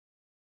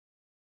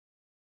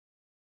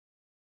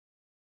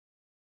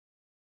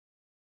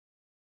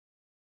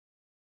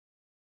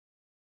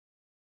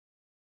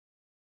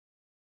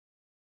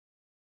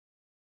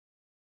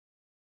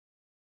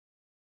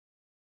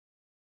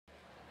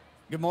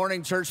Good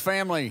morning, church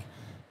family.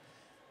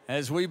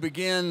 As we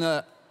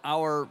begin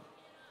our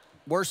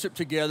worship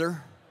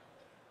together,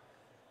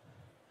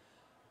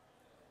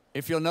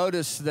 if you'll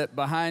notice that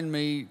behind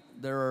me,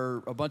 there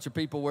are a bunch of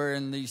people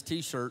wearing these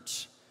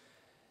t-shirts,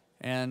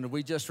 and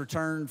we just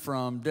returned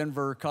from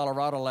Denver,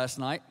 Colorado last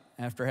night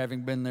after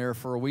having been there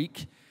for a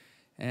week,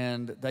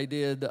 and they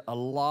did a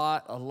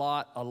lot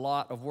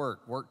of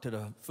work. Worked at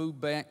a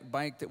food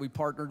bank that we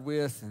partnered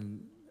with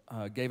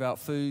and gave out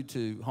food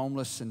to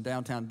homeless in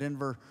downtown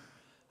Denver.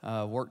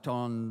 Worked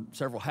on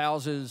several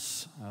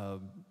houses,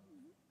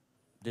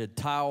 did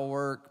tile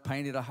work,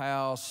 painted a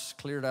house,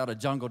 cleared out a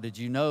jungle. Did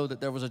you know that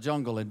there was a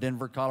jungle in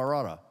Denver,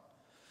 Colorado?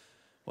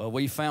 Well,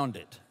 we found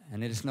it,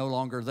 and it is no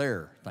longer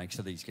there, thanks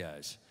to these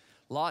guys.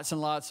 Lots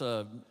and lots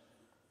of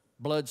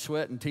blood,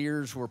 sweat, and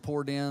tears were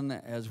poured in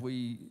as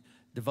we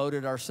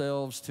devoted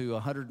ourselves to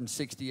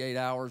 168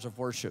 hours of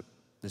worship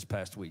this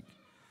past week.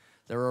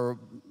 There are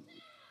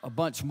a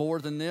bunch more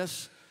than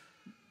this,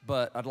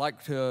 but I'd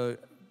like to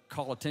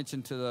call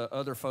attention to the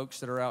other folks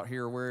that are out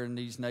here wearing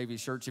these Navy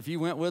shirts. If you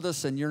went with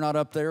us and you're not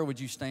up there, would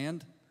you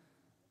stand?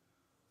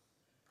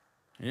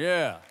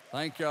 Yeah,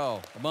 thank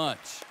y'all a bunch.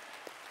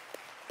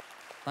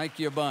 Thank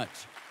you a bunch.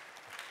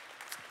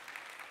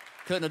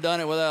 Couldn't have done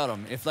it without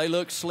them. If they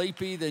look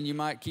sleepy, then you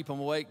might keep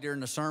them awake during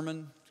the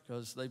sermon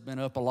because they've been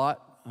up a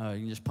lot. You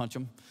can just punch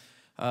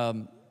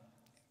them.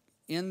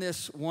 In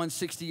this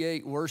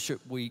 168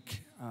 worship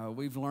week,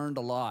 we've learned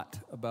a lot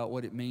about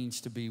what it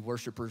means to be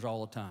worshipers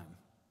all the time,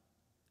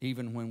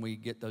 even when we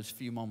get those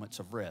few moments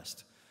of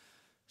rest.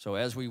 So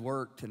as we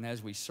worked and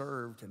as we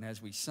served and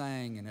as we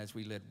sang and as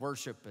we led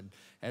worship and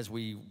as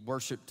we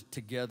worshiped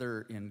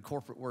together in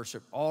corporate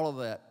worship, all of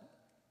that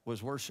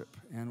was worship.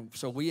 And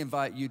so we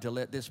invite you to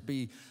let this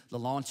be the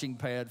launching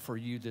pad for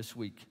you this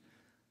week.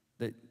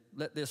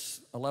 Let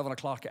this 11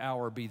 o'clock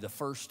hour be the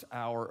first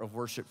hour of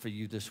worship for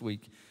you this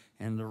week.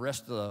 And the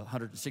rest of the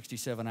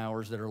 167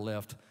 hours that are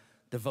left,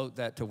 devote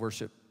that to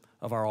worship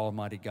of our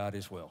Almighty God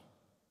as well.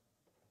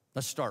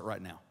 Let's start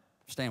right now.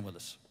 Stand with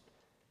us.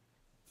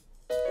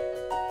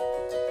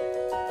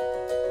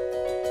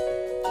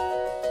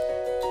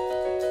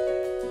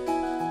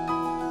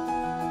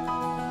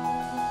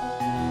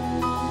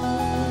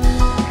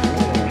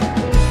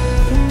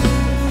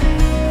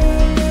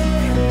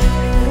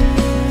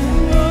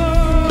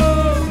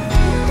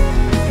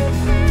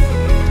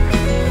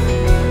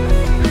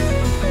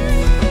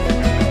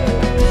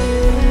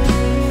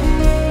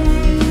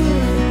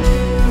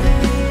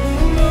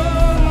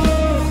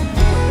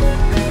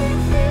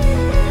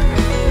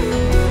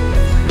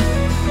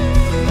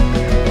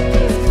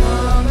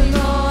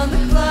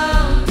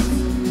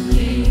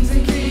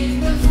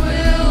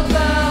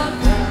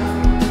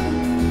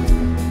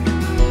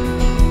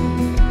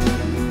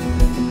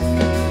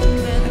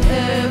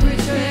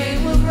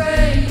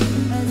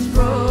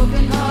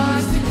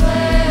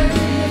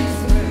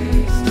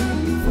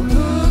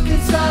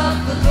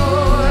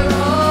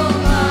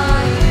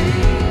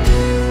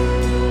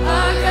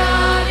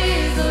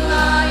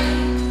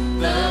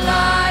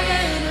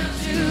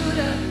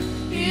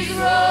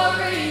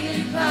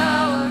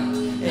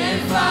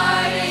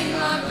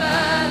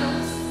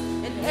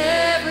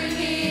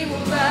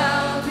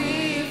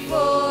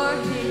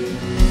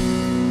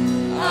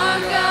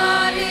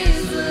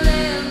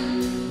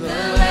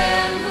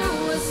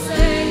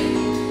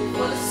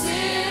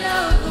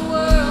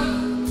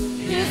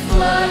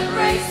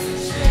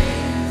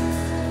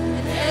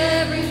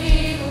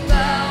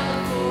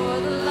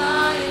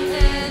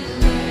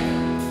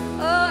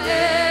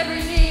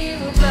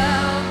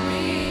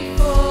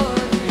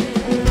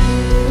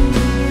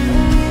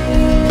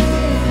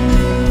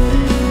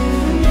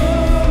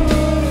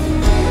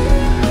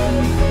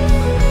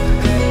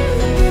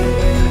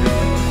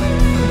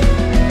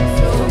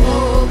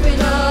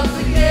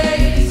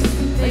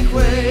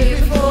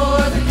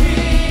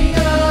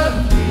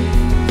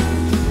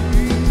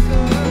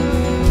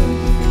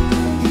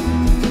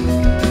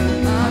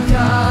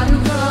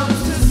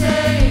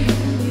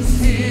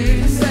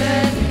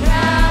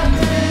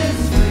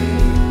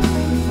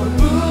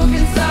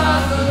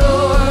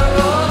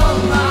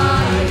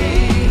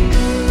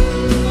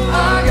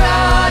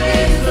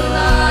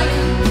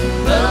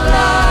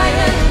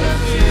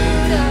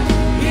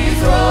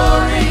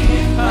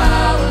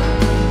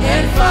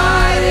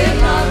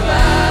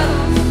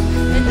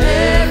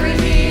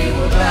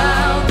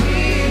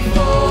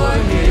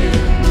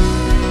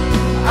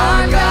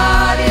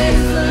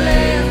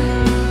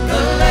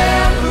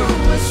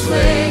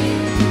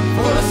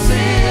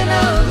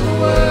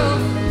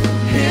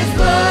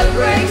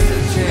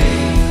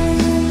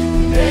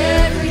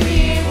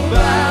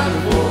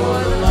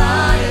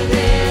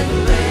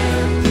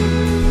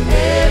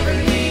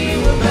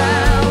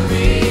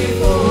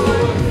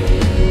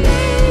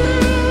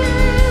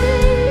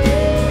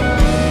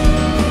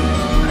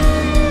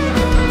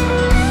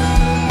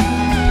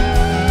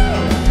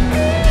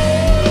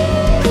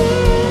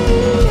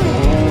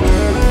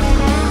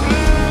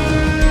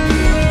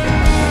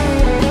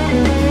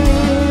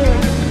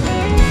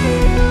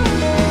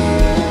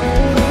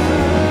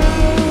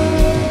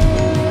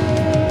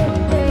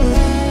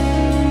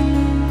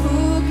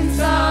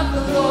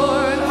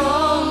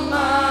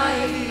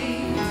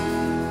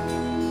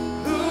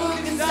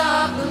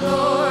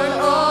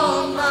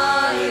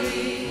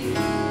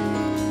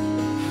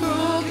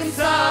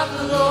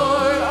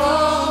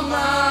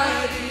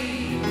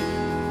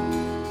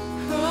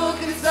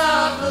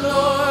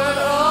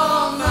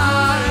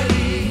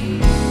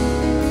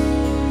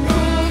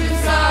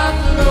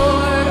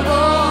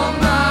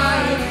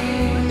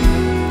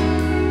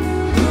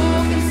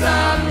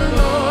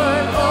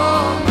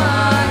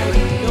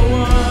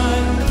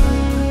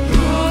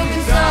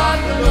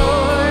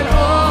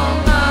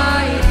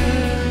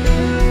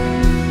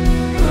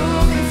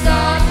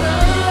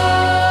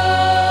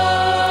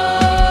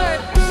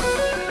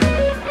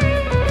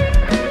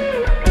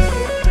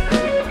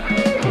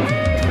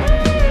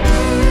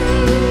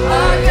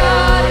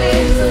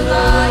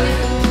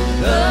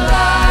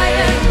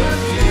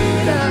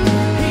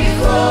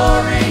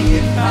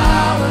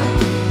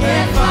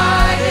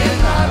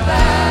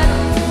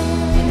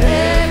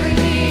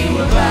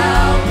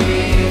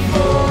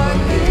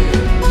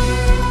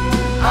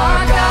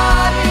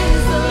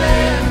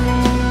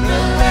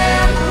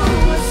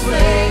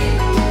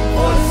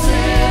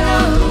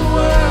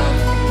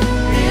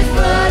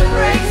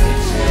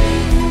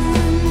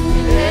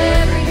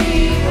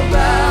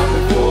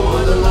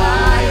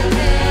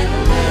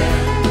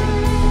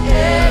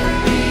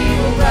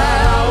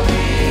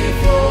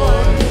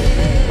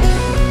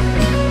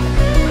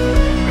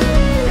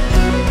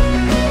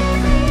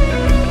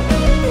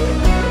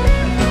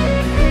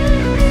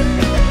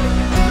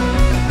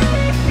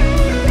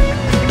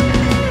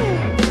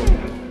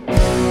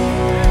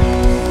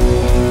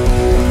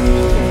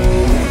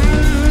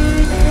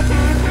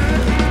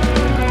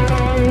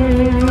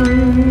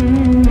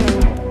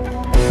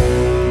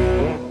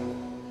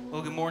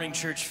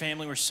 morning, church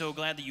family. We're so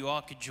glad that you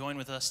all could join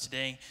with us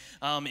today.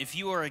 If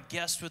you are a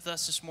guest with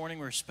us this morning,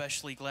 we're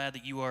especially glad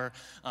that you are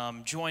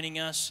joining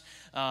us.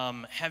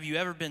 Have you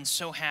ever been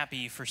so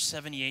happy for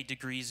 78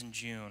 degrees in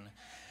June?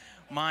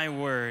 My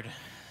word,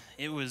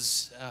 it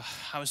was,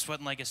 I was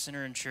sweating like a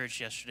sinner in church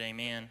yesterday,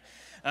 man.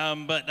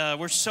 But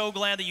we're so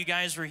glad that you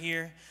guys were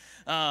here.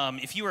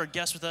 If you are a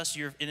guest with us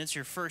and it's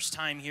your first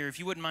time here, if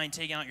you wouldn't mind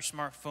taking out your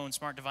smartphone,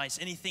 smart device,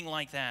 anything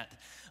like that,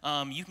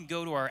 you can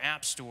go to our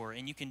app store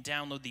and you can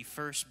download the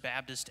First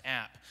Baptist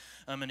app.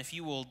 And if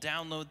you will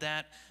download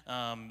that,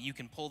 you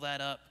can pull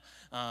that up.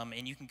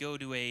 And you can go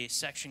to a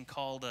section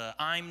called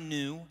I'm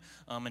New,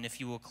 and if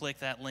you will click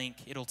that link,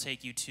 it'll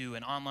take you to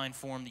an online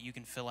form that you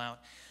can fill out,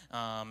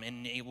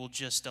 and it will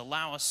just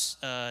allow us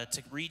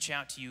to reach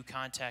out to you,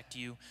 contact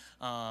you,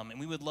 and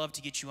we would love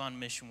to get you on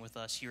mission with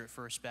us here at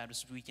First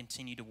Baptist as we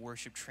continue to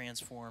worship,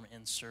 transform,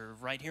 and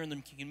serve right here in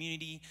the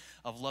community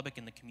of Lubbock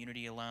and the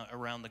community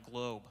around the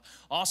globe.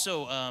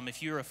 Also,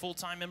 if you're a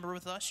full-time member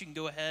with us, you can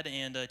go ahead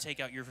and take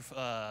out your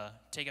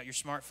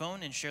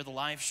smartphone and share the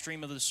live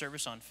stream of the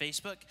service on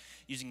Facebook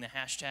using the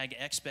hashtag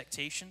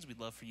expectations. We'd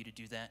love for you to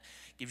do that.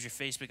 Gives your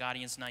Facebook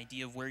audience an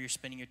idea of where you're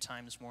spending your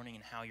time this morning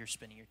and how you're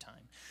spending your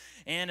time.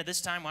 And at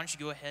this time, why don't you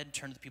go ahead and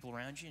turn to the people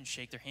around you and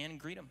shake their hand and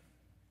greet them.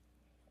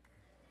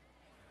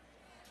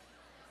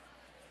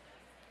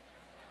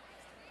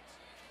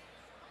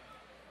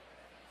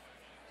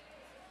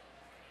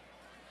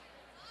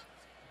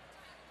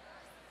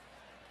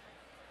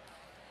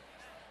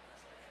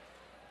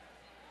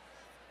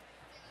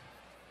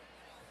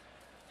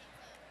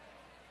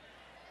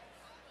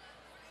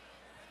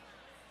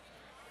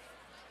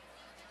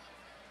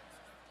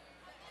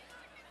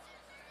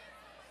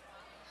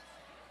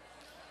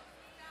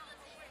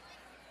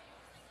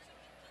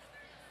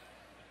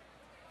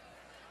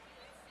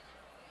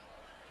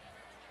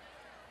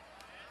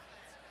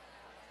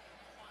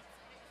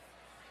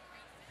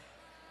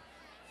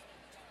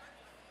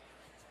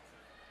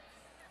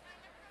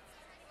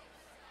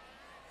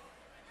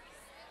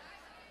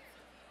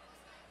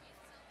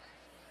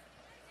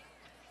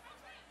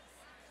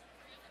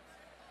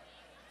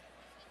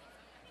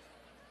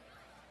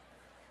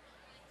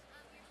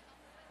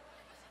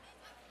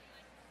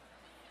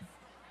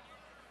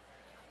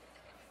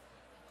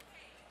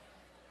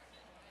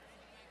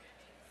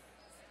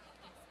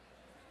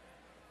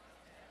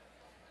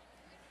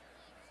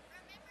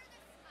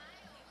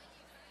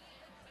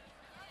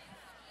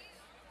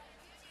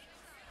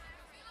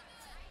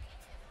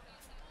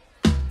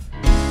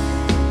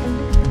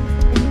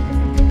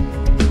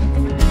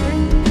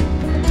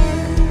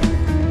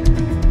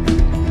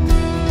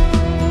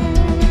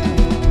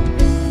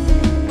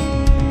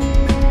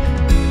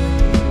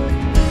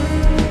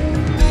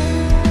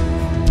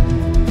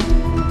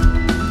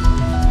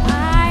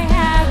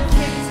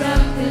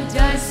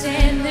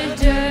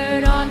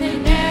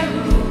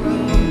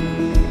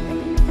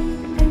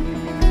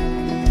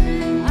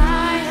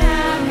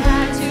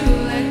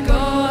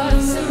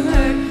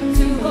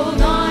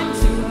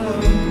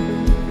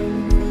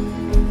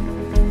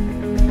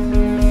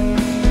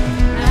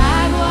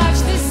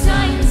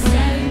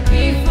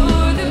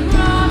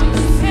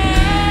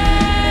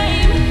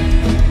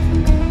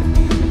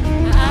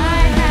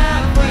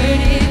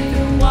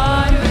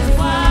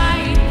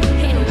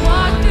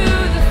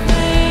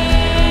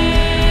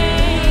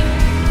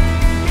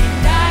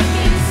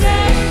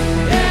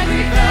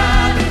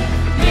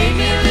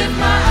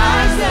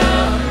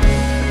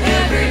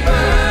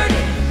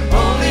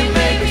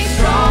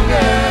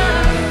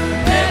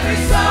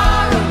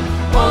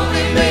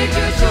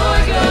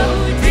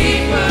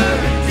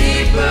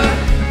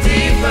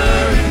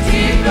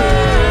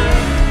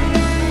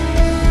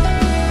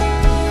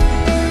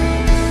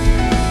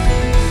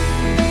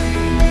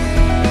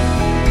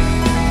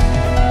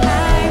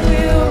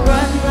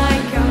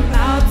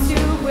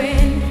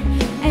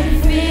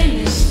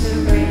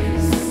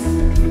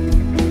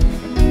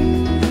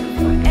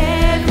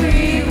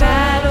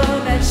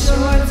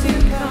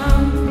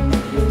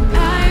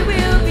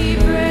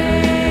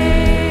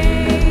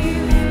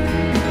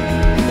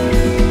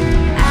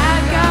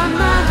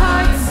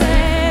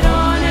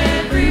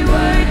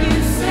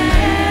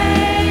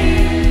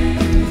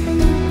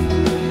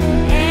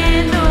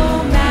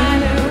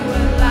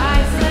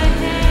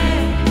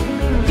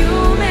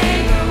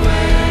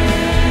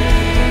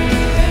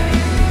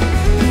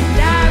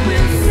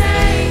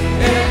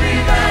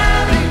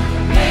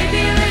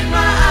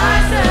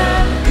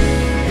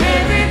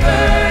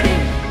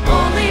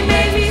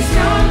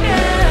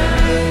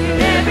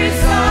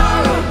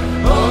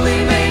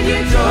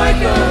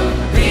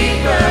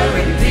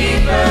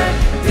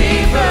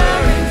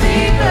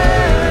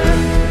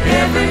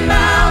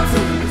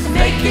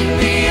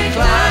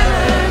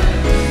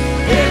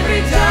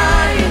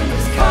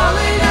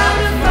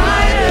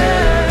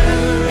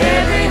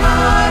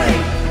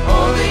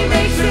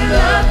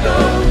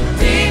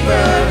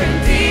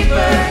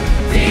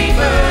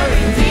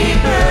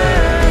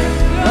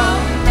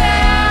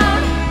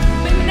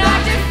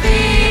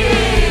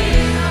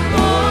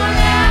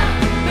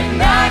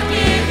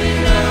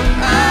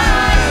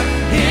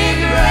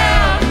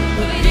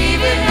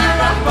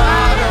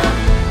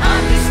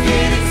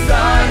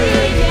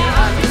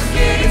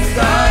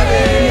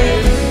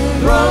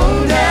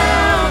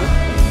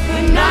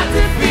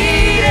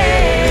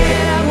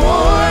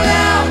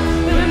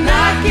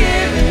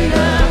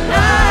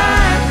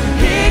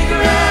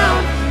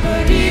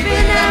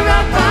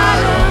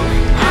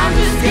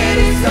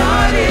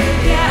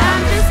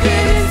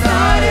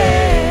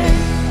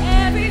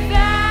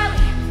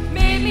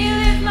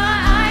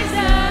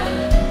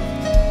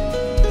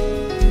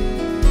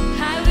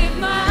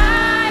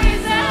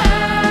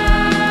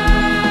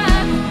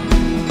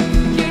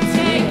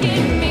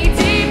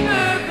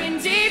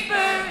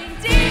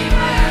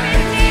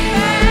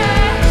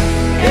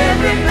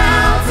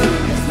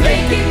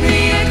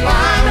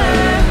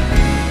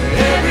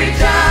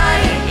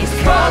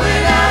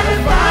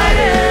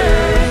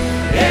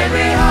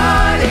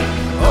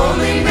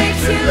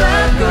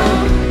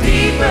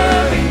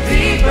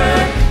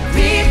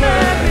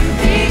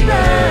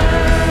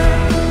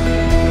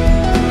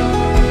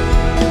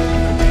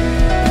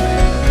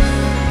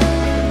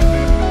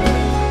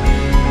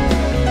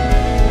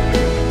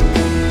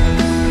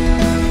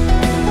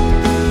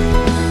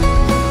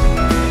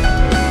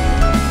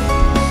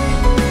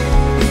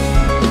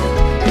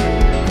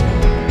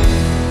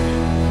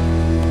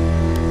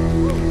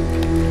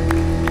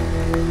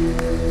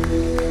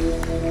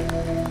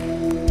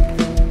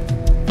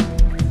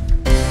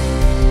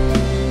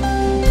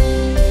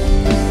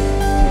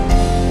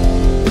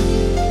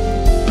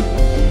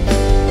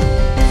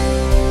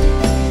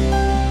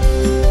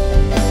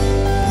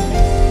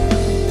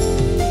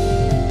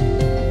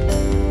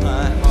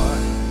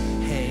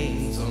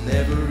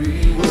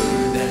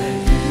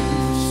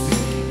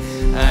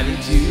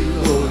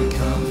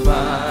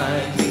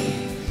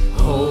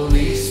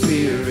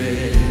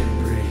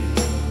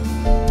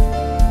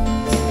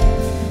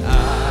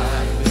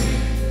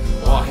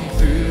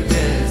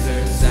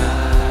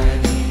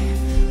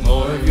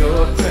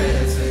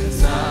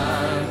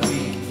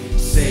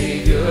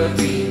 Savior,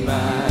 be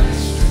my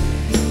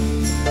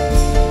strength.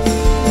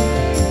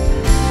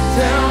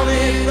 Down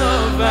in the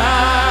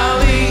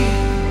valley,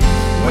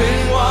 when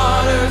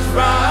waters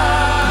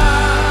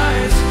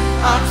rise,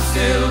 I'm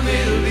still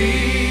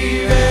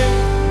believing.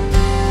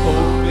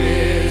 Hope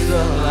is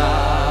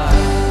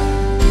alive.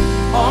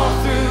 All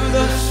through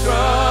the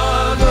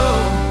struggle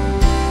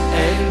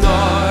and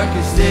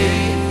darkest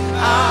day,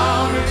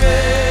 I'll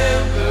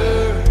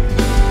remember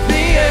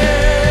the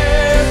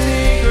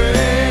empty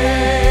grave.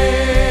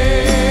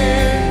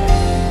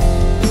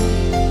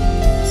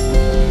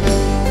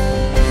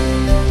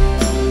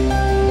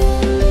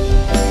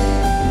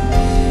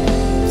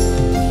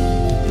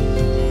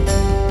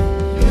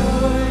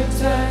 Your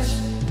touch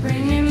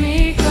bringing me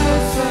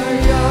closer,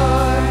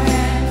 your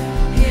hand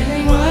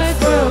healing what's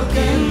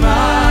broken,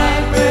 my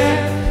prayer,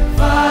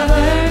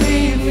 Father,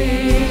 lead me.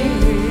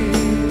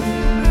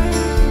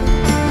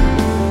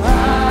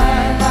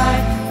 My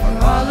life for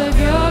all of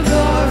your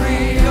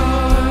glory,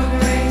 your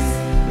grace,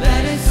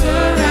 let it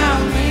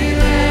surround me,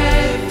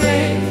 let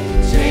faith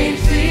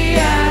change the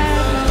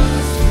atmosphere.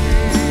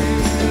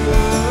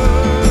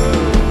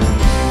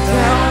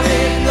 Down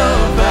in the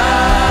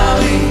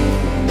valley,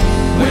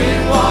 when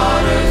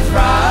waters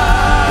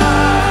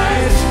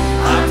rise,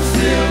 I'm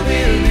still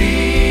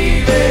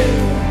believing.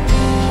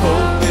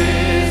 Hope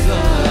is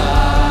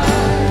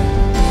alive.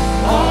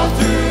 All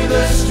through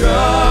the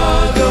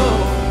struggle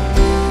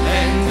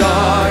and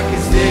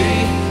darkest day,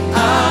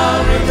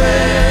 I'll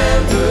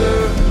remember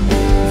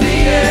the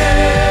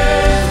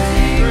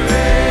empty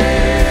grave.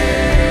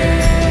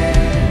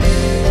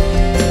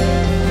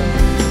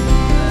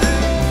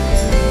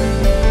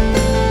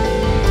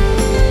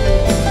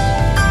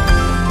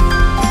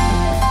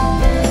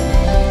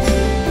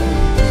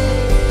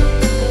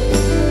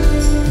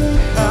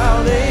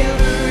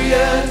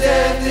 Hallelujah,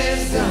 death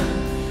is done.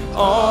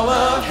 All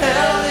of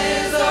hell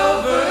is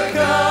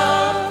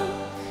overcome.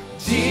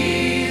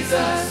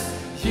 Jesus,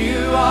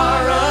 you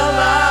are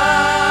alive.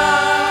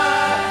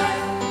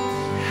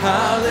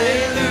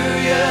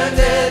 Hallelujah,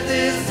 death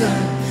is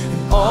done.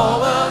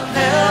 All of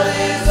hell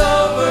is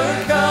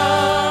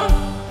overcome.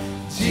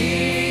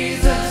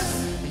 Jesus,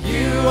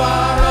 you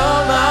are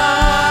alive.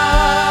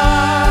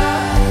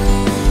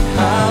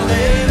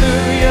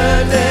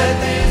 Hallelujah,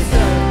 death is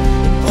done.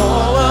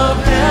 All of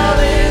hell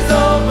is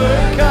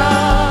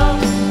overcome.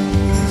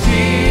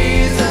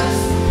 Jesus,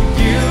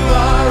 you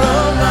are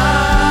alive.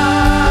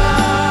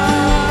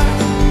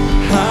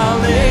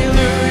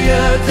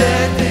 Hallelujah,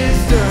 death is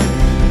done.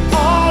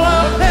 All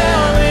of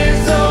hell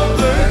is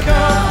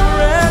overcome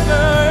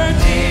forever.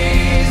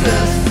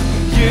 Jesus,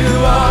 you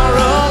are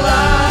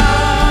alive.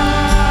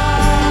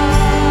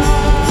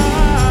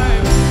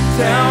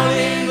 Down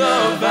in the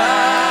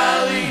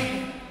valley,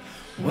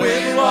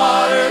 when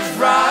waters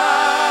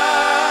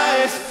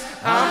rise,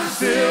 I'm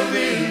still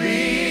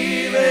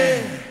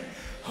believing.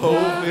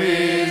 Hope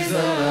is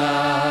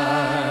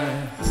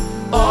alive.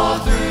 All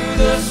through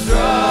the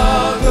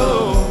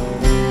struggle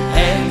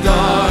and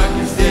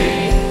darkest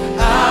day,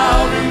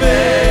 I'll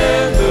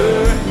remember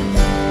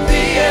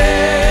the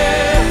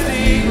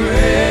empty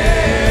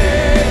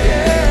grave.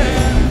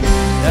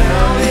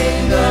 Down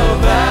in the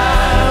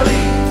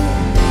valley,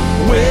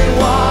 when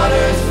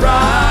waters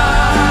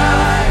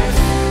rise,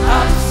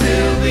 I'm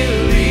still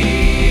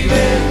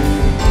believing.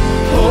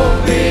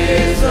 Hope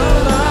is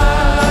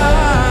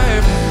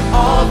alive.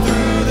 All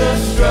through the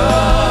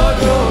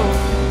struggle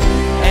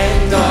and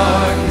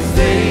darkest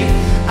day,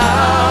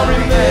 I'll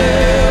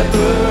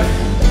remember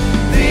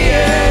the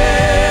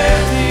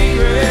empty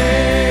grave.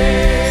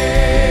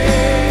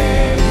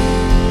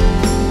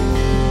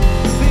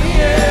 The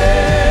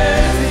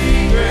empty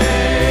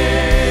grave.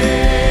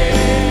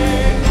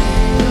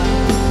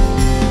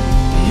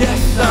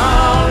 Yes,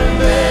 I'll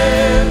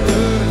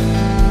remember.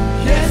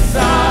 Yes,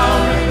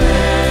 I'll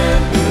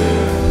remember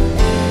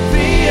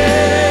the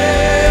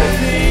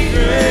empty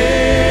grave.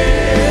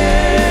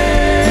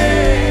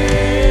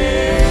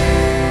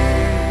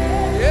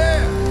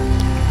 Yeah.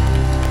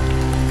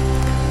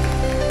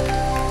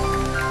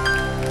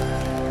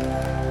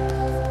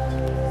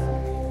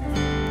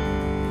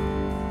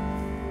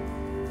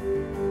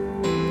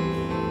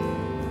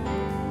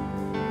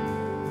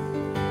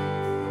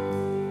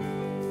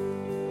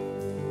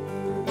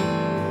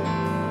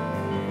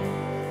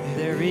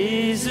 There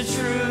is a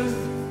truth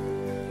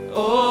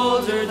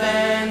older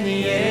than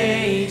the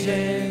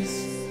ages.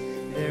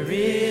 There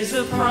is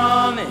a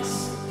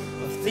promise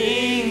of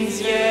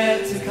things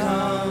yet to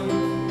come.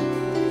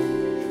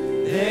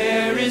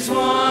 There is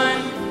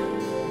one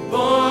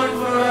born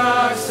for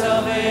our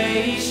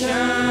salvation,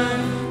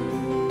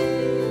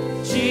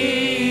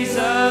 Jesus.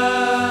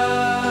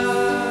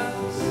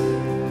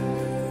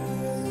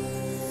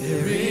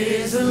 There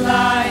is a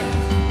light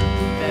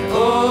that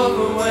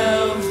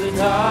overwhelms the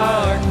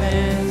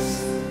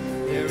darkness.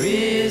 There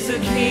is a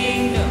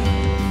kingdom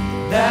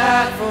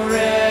that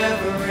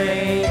forever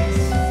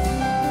reigns.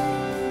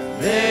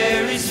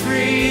 There is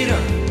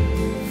freedom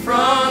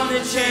from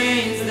the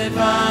chains that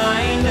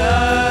bind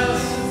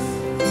us,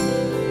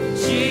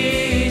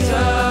 Jesus.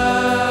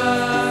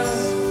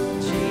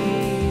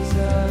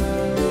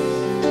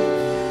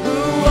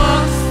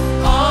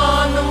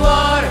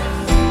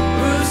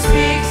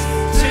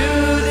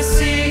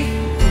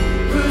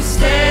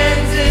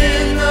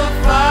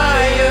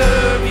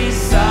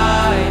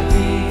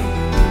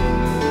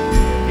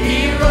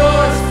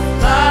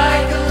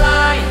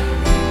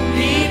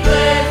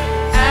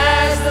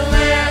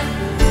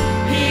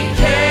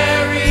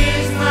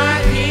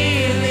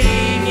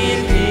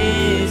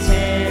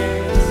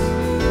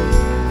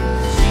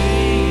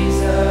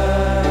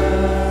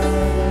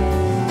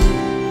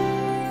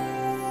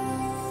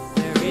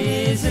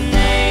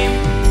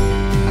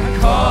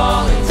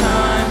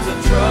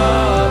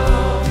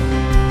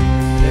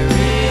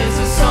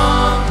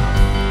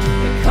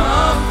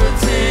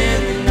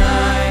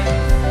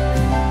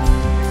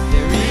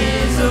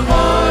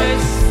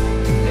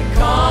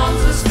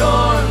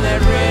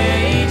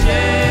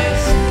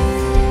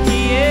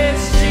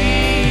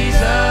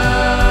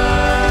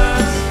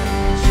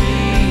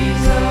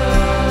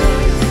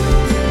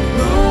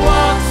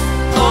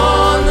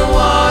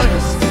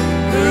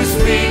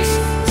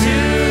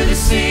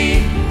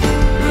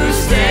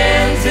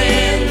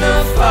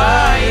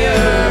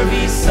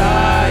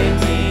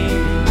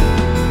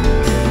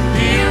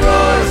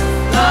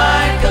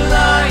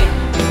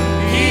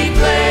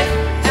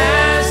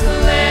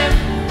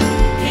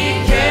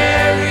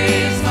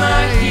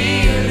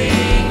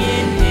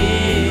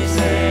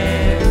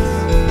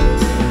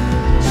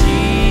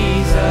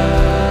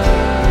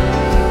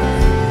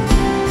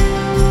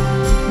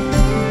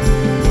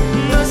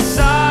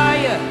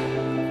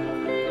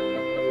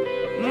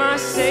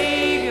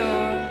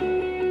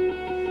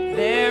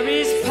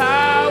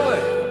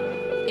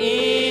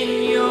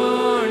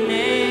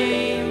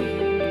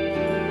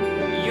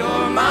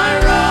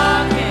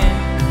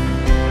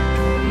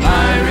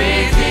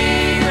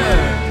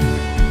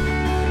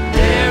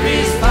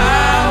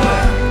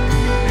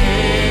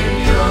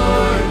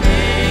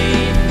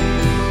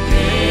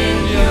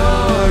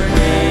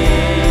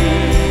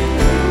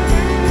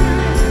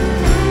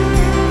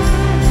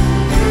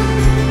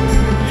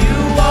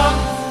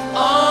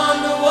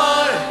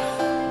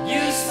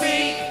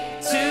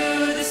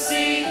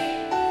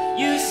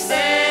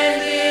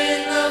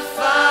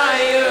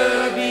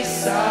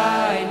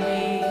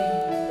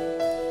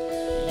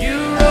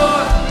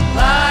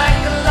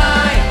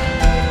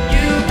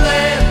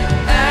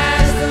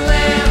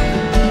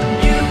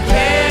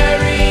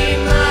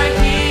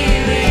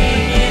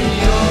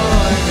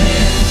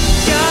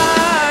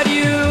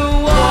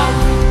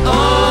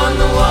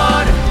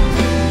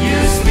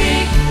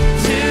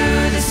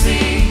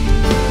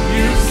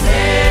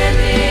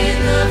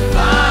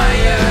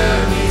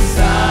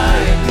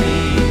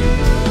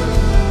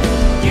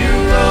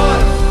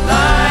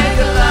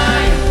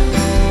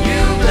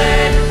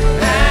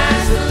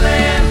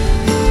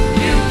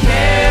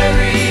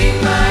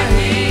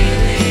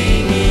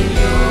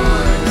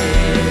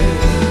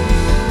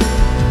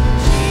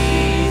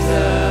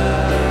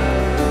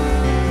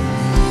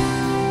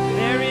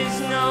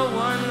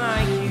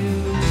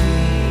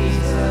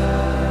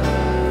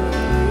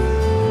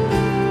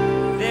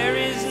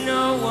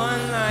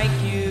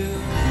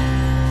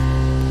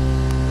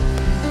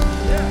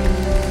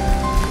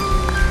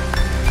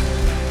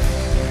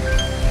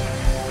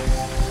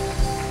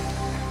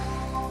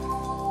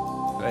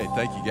 Hey,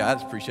 thank you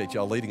guys. Appreciate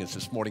y'all leading us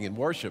this morning in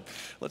worship.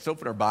 Let's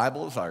open our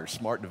Bibles, our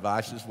smart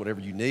devices, whatever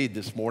you need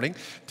this morning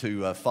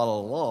to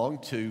follow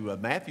along to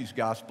Matthew's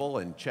Gospel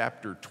in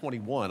chapter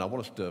 21. I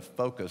want us to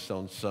focus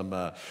on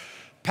some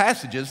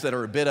passages that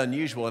are a bit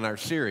unusual in our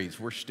series.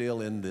 We're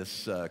still in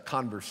this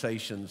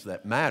Conversations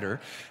That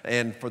Matter,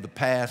 and for the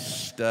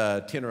past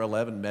 10 or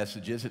 11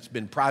 messages, it's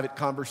been private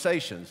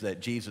conversations that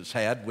Jesus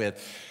had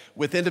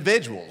with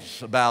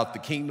individuals about the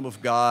kingdom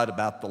of God,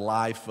 about the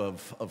life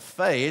of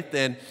faith.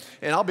 And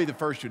I'll be the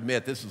first to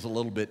admit this is a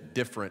little bit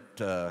different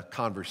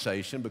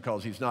conversation,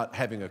 because he's not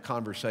having a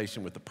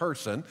conversation with the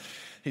person.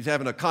 He's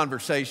having a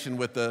conversation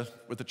with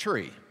the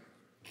tree.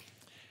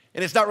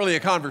 And it's not really a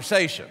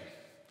conversation.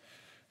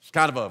 It's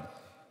kind of a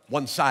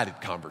one-sided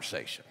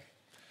conversation.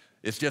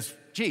 It's just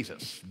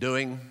Jesus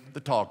doing the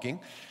talking.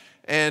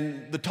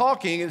 And the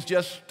talking is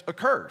just a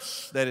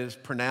curse that is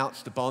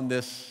pronounced upon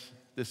this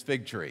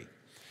fig tree.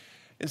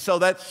 And so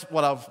that's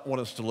what I want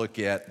us to look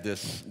at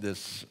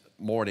this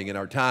morning in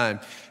our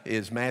time,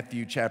 is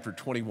Matthew chapter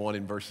 21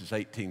 in verses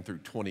 18 through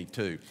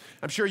 22.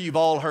 I'm sure you've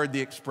all heard the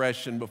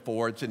expression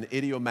before. It's an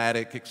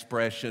idiomatic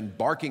expression,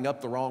 barking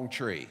up the wrong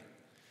tree.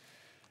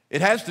 It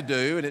has to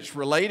do, and it's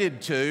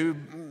related to,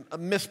 a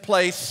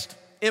misplaced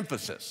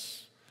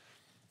emphasis.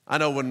 I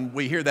know when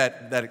we hear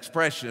that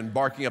expression,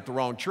 barking up the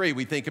wrong tree,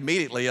 we think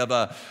immediately of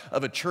a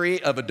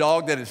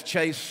dog that has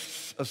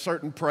chased a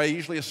certain prey,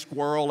 usually a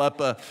squirrel, up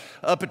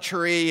a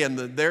tree, and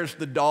there's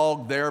the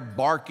dog there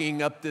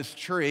barking up this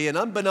tree. And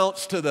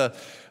unbeknownst to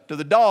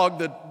the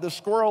dog, the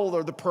squirrel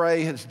or the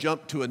prey has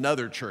jumped to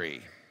another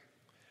tree.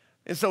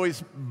 And so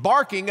he's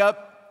barking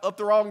up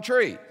the wrong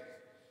tree.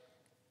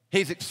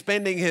 He's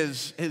expending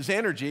his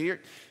energy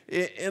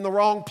in the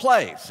wrong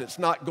place. It's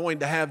not going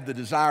to have the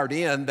desired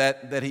end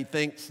that he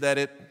thinks that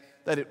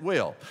it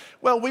will.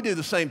 Well, we do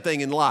the same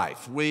thing in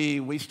life.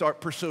 We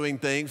start pursuing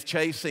things,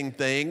 chasing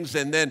things,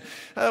 and then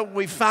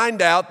we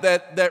find out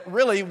that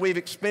really we've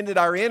expended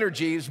our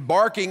energies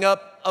barking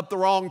up the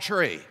wrong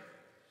tree.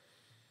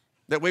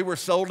 That we were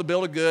sold a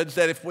bill of goods,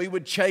 that if we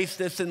would chase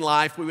this in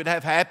life, we would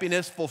have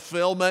happiness,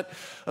 fulfillment,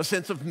 a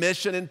sense of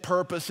mission and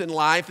purpose in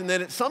life. And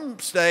then at some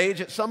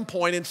stage, at some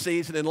point in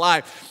season in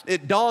life,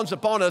 it dawns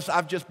upon us,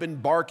 I've just been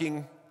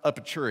barking up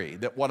a tree,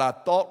 that what I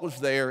thought was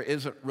there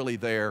isn't really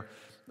there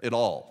at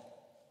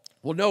all.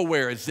 Well,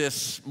 nowhere is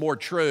this more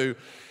true.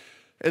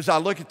 As I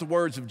look at the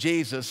words of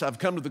Jesus, I've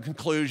come to the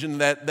conclusion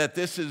that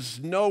this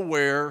is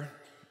nowhere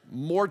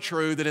more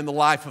true than in the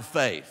life of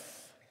faith.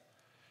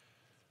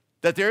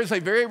 That there is a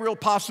very real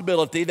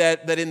possibility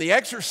that in the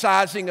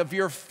exercising of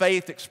your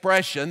faith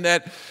expression,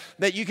 that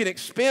you can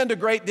expend a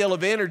great deal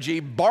of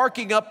energy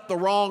barking up the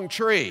wrong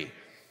tree.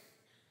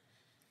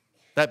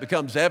 That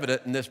becomes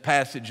evident in this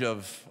passage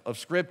of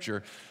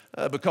Scripture,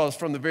 because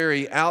from the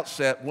very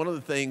outset, one of the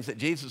things that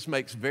Jesus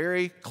makes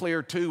very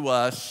clear to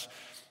us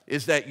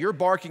is that you're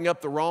barking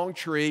up the wrong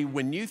tree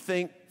when you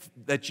think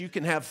that you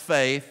can have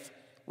faith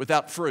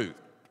without fruit.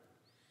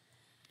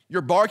 You're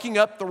barking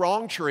up the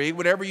wrong tree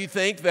whenever you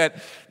think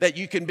that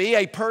you can be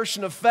a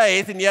person of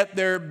faith and yet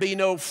there be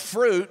no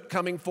fruit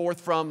coming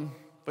forth from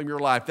your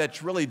life.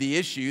 That's really the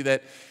issue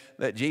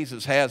that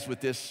Jesus has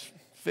with this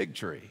fig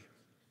tree.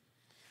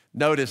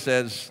 Notice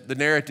as the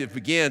narrative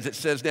begins, it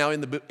says, now in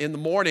the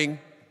morning,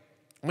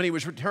 when he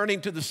was returning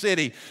to the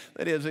city,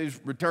 that is, he's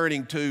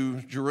returning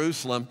to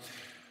Jerusalem.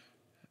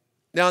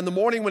 Now in the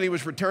morning when he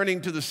was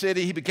returning to the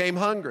city, he became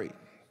hungry.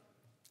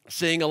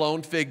 Seeing a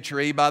lone fig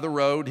tree by the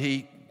road,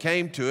 he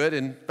came to it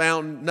and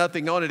found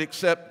nothing on it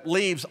except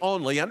leaves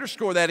only.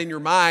 Underscore that in your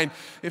mind,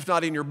 if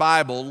not in your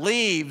Bible.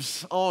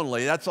 Leaves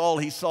only. That's all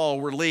he saw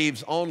were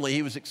leaves only.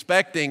 He was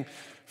expecting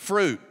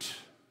fruit.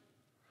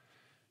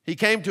 He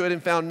came to it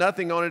and found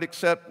nothing on it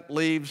except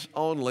leaves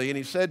only. And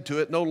he said to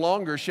it, no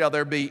longer shall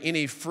there be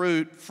any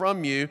fruit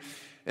from you.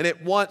 And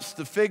at once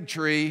the fig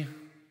tree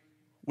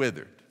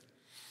withered.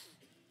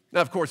 Now,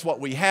 of course, what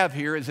we have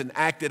here is an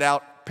acted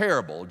out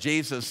parable.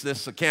 Jesus,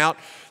 this account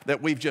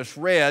that we've just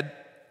read,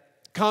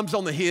 comes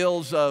on the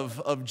heels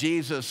of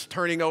Jesus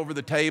turning over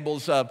the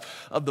tables of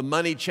the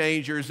money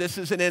changers. This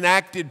is an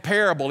enacted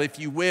parable, if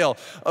you will,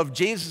 of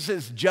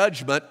Jesus'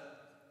 judgment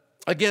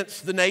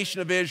against the nation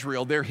of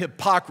Israel, their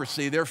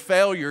hypocrisy, their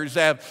failures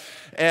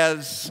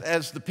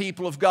as the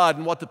people of God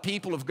and what the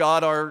people of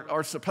God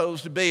are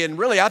supposed to be. And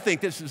really, I think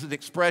this is an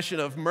expression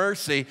of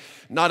mercy,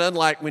 not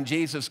unlike when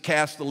Jesus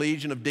cast the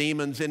legion of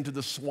demons into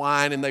the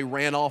swine and they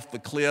ran off the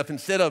cliff.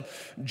 Instead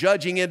of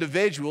judging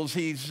individuals,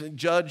 he's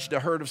judged a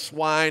herd of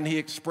swine. He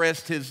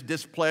expressed his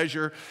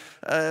displeasure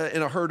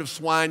in a herd of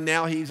swine.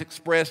 Now he's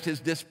expressed his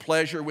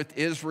displeasure with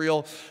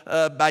Israel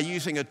by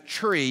using a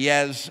tree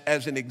as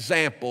an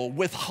example,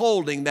 withholding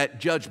that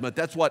judgment.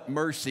 That's what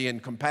mercy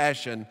and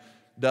compassion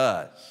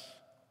does.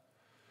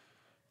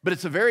 But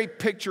it's a very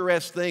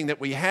picturesque thing that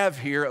we have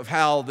here of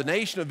how the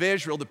nation of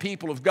Israel, the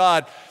people of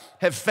God,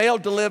 have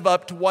failed to live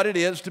up to what it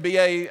is to be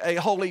a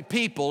holy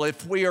people.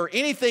 If we are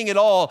anything at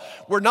all,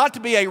 we're not to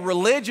be a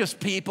religious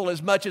people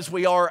as much as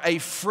we are a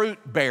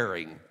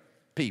fruit-bearing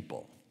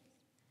people.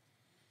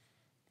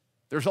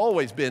 There's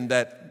always been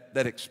that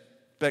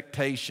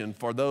expectation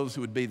for those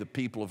who would be the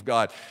people of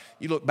God.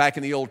 You look back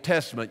in the Old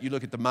Testament, you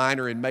look at the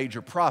minor and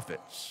major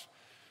prophets.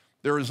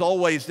 There is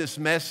always this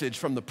message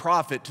from the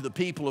prophet to the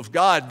people of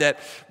God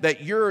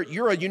that you're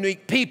a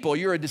unique people,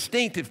 you're a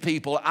distinctive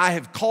people. I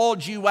have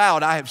called you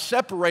out, I have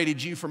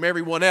separated you from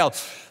everyone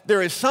else.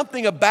 There is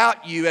something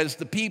about you as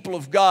the people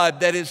of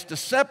God that is to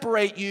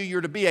separate you. You're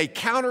to be a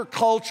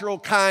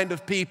countercultural kind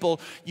of people.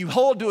 You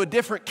hold to a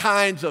different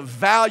kinds of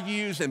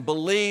values and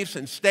beliefs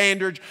and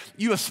standards.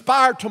 You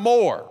aspire to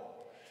more.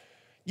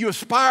 You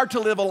aspire to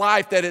live a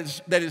life that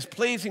is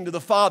pleasing to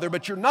the Father,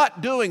 but you're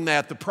not doing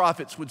that, the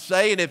prophets would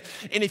say. And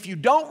if you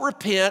don't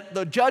repent,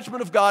 the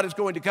judgment of God is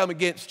going to come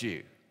against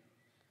you.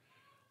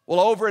 Well,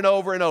 over and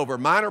over and over,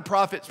 minor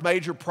prophets,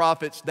 major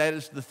prophets, that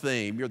is the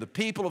theme. You're the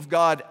people of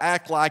God,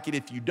 act like it.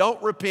 If you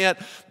don't repent,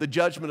 the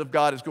judgment of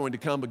God is going to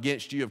come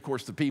against you. Of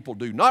course, the people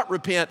do not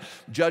repent.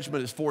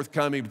 Judgment is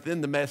forthcoming, but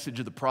then the message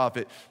of the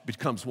prophet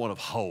becomes one of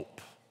hope,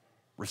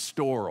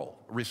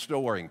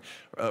 restoring,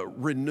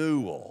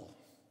 renewal.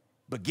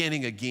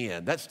 Beginning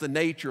again. That's the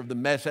nature of the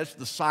message. That's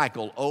the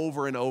cycle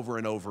over and over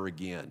and over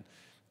again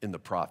in the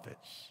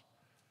prophets.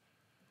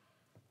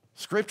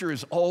 Scripture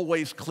is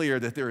always clear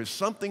that there is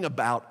something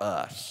about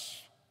us.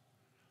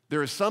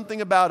 There is something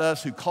about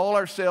us who call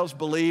ourselves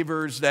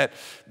believers that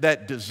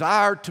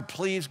desire to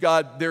please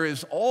God. There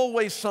is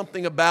always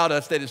something about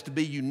us that is to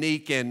be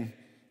unique and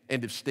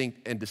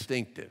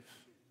distinctive.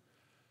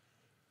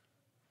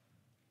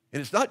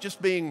 And it's not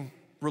just being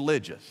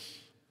religious.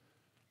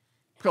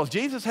 Because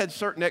Jesus had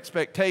certain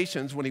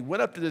expectations. When he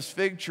went up to this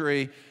fig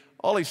tree,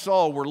 all he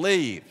saw were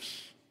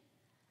leaves.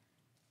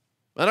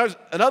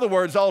 In other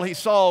words, all he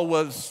saw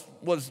was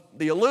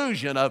the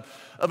illusion of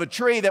a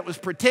tree that was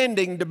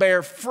pretending to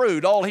bear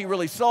fruit. All he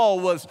really saw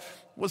was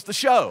the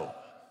show.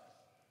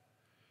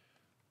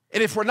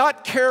 And if we're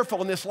not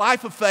careful in this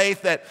life of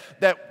faith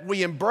that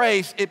we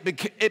embrace,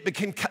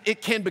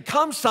 it can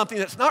become something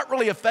that's not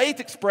really a faith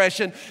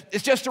expression,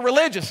 it's just a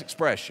religious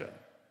expression.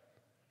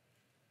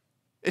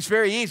 It's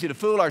very easy to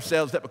fool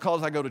ourselves that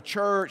because I go to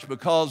church,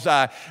 because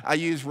I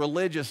use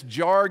religious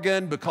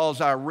jargon, because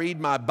I read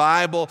my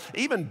Bible,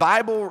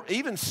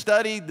 even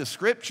study the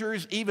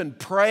Scriptures, even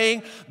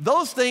praying,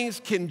 those things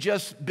can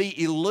just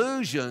be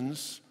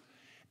illusions.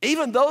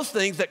 Even those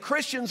things that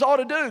Christians ought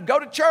to do. Go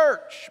to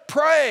church,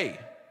 pray,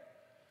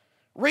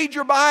 read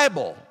your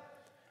Bible.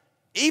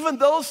 Even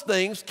those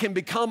things can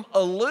become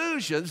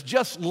illusions,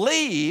 just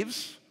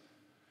leaves,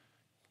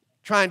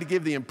 trying to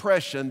give the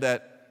impression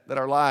that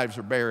our lives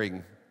are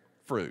bearing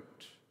fruit.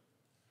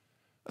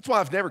 That's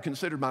why I've never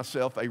considered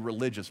myself a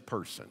religious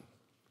person.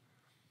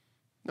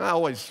 I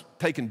always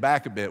taken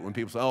back a bit when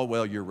people say, oh,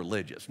 well, you're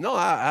religious. No,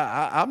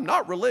 I'm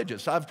not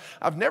religious.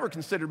 I've never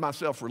considered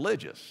myself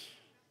religious.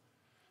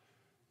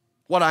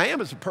 What I am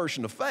is a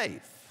person of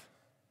faith.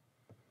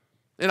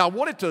 And I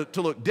want it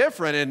to look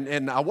different,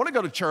 and I want to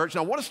go to church, and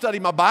I want to study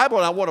my Bible,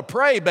 and I want to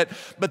pray,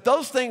 but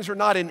those things are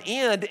not an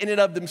end in and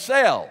of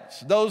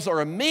themselves. Those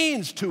are a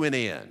means to an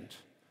end.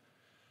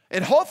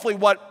 And hopefully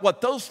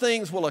what those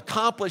things will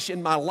accomplish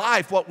in my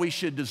life, what we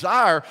should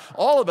desire,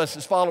 all of us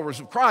as followers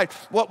of Christ,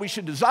 what we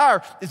should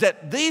desire is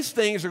that these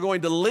things are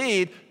going to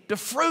lead to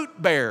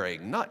fruit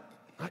bearing, not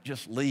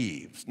just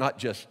leaves, not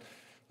just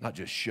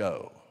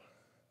show.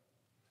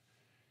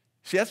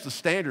 See, that's the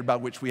standard by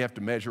which we have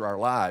to measure our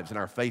lives and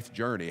our faith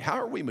journey. How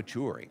are we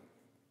maturing?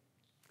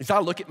 As I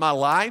look at my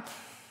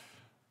life,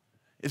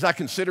 as I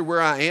consider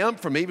where I am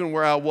from even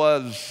where I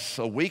was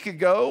a week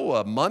ago,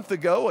 a month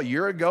ago, a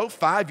year ago,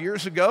 5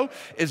 years ago,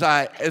 as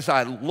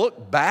I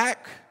look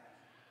back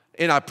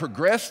and I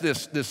progress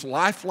this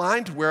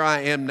lifeline to where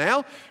I am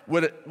now,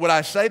 would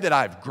I say that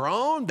I've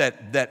grown,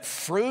 that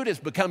fruit is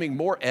becoming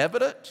more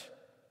evident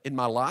in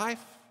my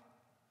life?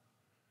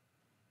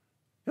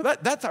 You know,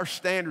 that's our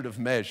standard of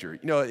measure.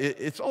 You know,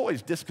 it's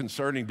always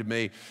disconcerting to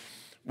me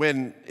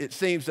when it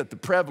seems that the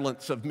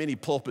prevalence of many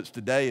pulpits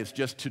today is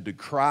just to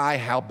decry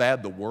how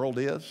bad the world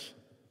is.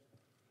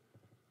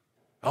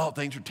 All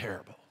things are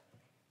terrible.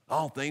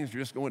 All things are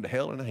just going to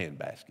hell in a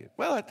handbasket.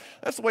 Well,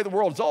 that's the way the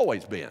world's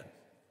always been.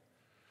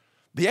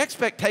 The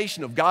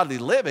expectation of godly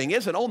living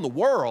isn't on the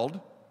world,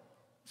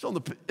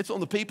 it's on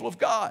the people of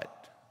God.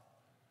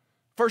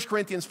 1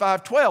 Corinthians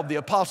 5:12, the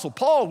Apostle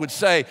Paul would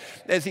say,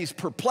 as he's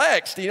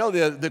perplexed, you know,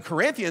 the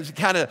Corinthians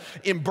kind of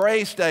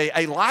embraced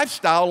a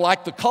lifestyle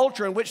like the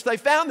culture in which they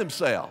found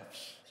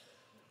themselves.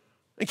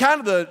 And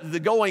kind of the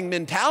going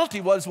mentality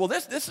was, well,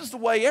 this is the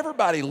way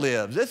everybody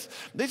lives.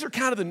 These are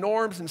kind of the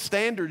norms and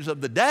standards of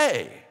the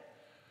day.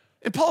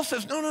 And Paul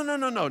says,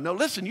 no,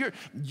 listen,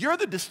 you're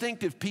the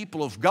distinctive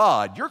people of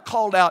God. You're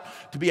called out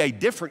to be a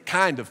different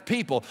kind of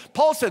people.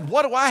 Paul said,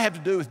 what do I have to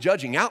do with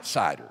judging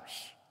outsiders?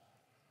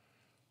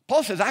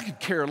 Paul says, I could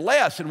care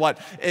less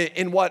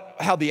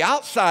how the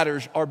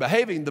outsiders are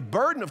behaving. The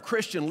burden of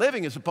Christian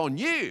living is upon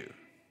you,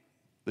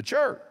 the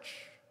church.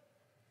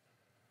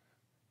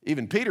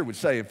 Even Peter would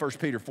say in 1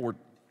 Peter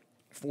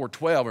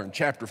 4:12, or in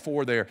chapter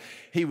 4 there,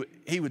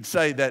 he would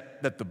say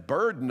that the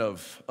burden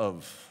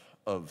of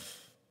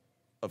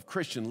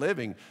Christian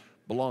living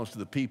belongs to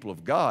the people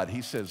of God.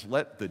 He says,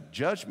 let the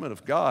judgment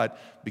of God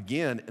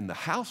begin in the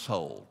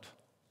household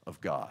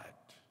of God.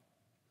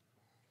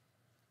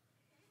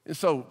 And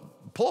so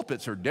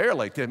pulpits are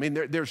derelict. I mean,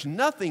 there's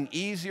nothing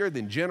easier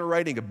than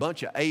generating a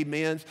bunch of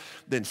amens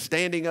than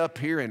standing up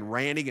here and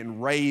ranting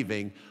and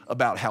raving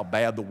about how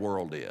bad the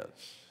world is.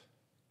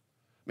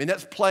 I mean,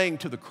 that's playing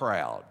to the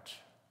crowd.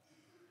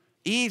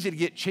 Easy to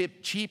get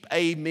cheap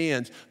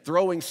amens,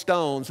 throwing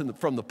stones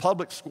from the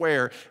public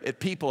square at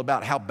people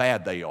about how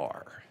bad they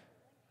are.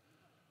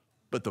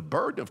 But the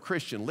burden of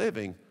Christian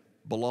living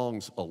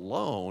belongs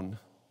alone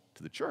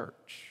to the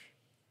church.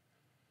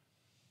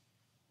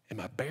 Am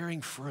I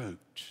bearing fruit?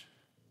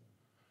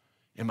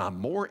 Am I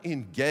more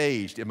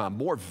engaged? Am I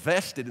more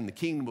vested in the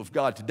kingdom of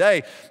God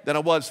today than I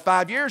was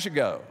 5 years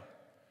ago?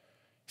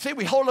 See,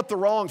 we hold up the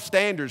wrong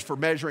standards for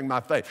measuring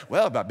my faith.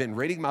 Well, have I been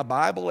reading my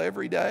Bible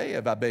every day?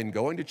 Have I been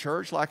going to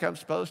church like I'm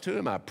supposed to?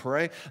 Am I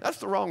praying? That's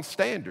the wrong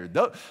standard.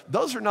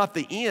 Those are not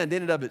the end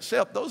in and of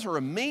itself. Those are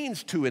a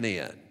means to an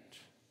end.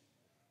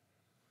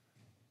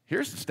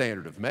 Here's the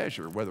standard of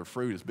measure, whether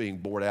fruit is being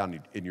borne out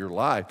in your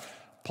life.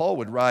 Paul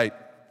would write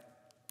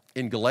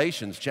in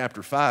Galatians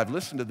chapter 5,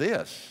 listen to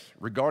this,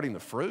 regarding the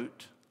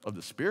fruit of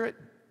the Spirit,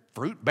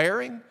 fruit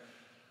bearing,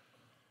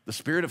 the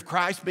Spirit of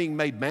Christ being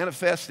made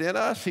manifest in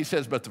us. He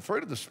says, but the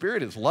fruit of the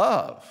Spirit is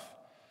love,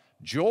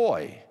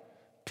 joy,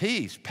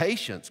 peace,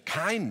 patience,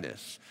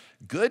 kindness,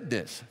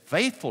 goodness,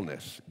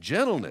 faithfulness,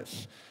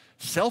 gentleness,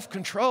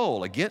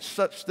 self-control. Against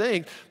such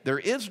things there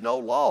is no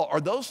law.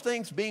 Are those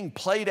things being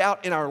played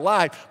out in our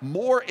life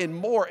more and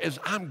more as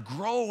I'm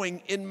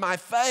growing in my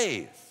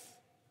faith?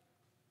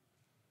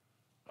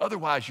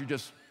 Otherwise, you're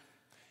just,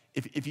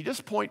 if you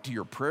just point to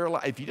your prayer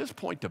life, if you just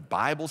point to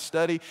Bible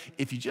study,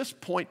 if you just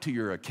point to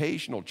your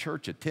occasional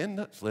church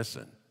attendance,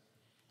 listen,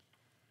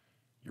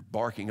 you're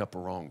barking up a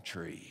wrong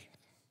tree.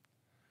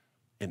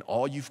 And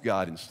all you've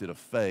got instead of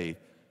faith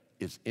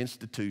is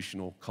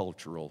institutional,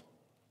 cultural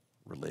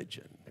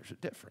religion. There's a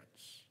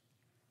difference.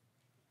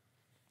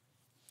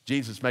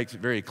 Jesus makes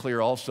it very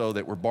clear also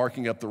that we're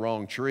barking up the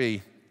wrong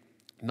tree,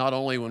 not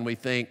only when we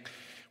think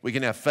we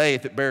can have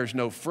faith that bears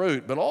no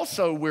fruit, but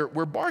also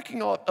we're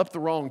barking up the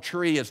wrong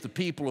tree as the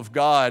people of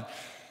God,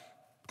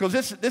 because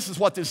this is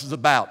what this is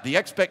about, the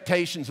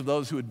expectations of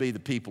those who would be the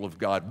people of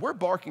God. We're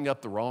barking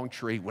up the wrong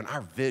tree when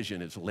our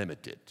vision is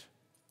limited.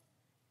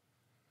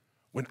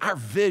 When our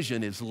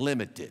vision is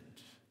limited.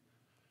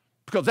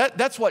 Because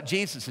that's what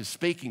Jesus is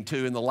speaking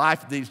to in the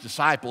life of these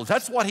disciples.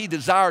 That's what he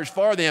desires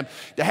for them,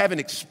 to have an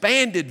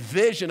expanded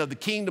vision of the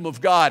kingdom of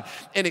God,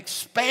 an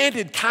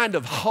expanded kind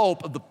of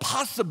hope of the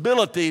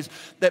possibilities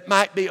that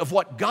might be of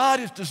what God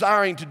is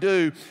desiring to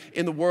do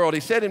in the world. He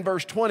said in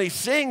verse 20,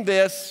 seeing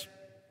this,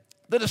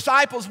 the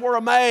disciples were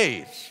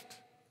amazed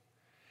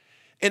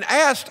and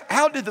asked,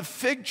 how did the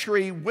fig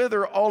tree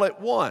wither all at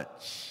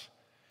once?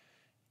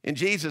 And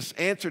Jesus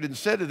answered and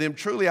said to them,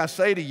 truly I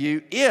say to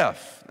you,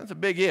 that's a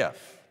big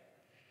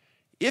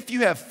if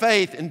you have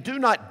faith and do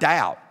not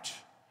doubt,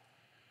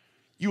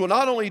 you will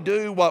not only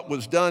do what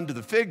was done to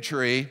the fig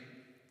tree,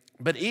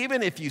 but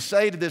even if you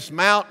say to this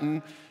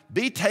mountain,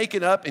 be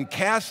taken up and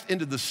cast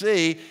into the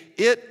sea,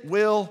 it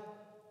will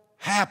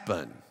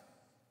happen.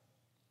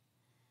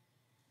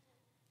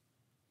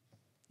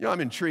 You know, I'm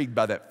intrigued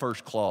by that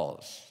first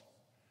clause.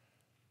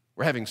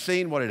 We're having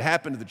seen what had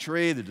happened to the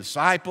tree, the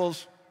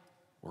disciples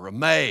were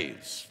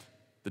amazed,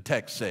 the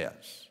text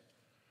says.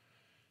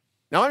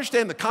 Now,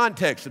 understand the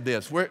context of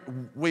this.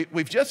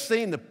 We've just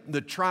seen the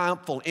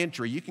triumphal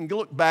entry. You can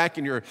look back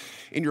in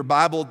your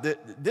Bible.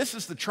 This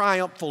is the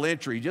triumphal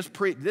entry.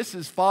 This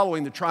is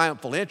following the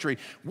triumphal entry.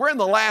 We're in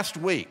the last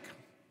week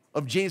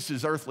of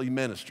Jesus' earthly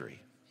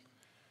ministry.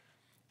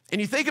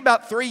 And you think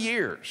about 3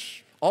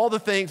 years, all the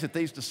things that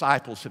these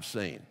disciples have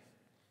seen.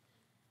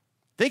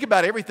 Think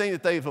about everything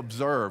that they've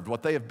observed,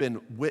 what they have been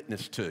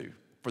witness to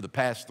for the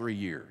past 3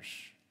 years.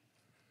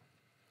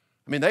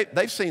 I mean,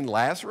 they've seen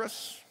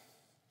Lazarus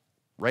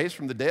raised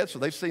from the dead, so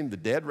they've seen the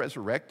dead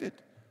resurrected.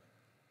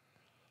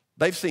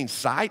 They've seen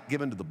sight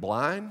given to the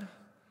blind.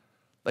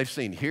 They've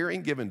seen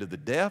hearing given to the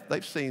deaf.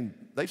 They've seen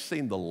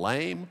the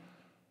lame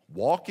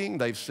walking.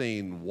 They've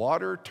seen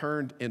water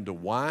turned into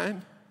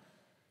wine.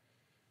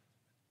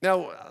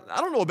 Now,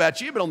 I don't know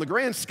about you, but on the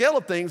grand scale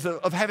of things,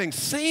 of having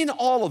seen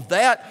all of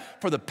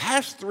that for the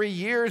past 3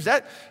 years,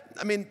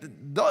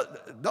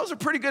 those are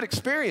pretty good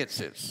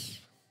experiences.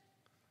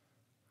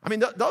 I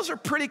mean, those are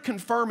pretty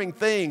confirming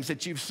things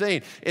that you've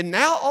seen. And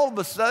now all of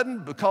a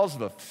sudden, because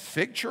of a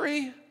fig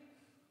tree,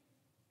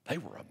 they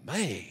were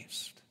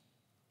amazed.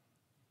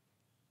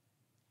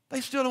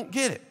 They still don't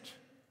get it.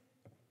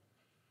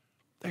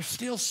 They're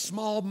still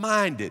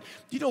small-minded.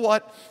 You know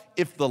what?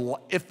 If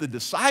the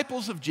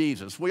disciples of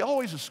Jesus, we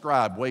always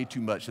ascribe way too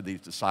much to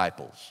these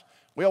disciples.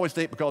 We always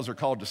think because they're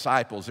called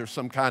disciples, there's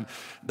some kind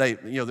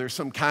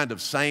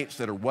of saints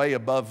that are way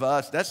above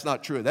us. That's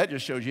not true. That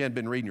just shows you haven't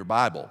been reading your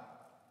Bible.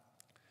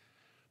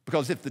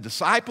 Because if the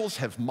disciples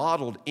have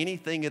modeled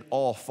anything at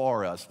all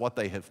for us, what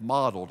they have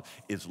modeled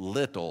is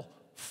little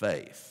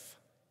faith.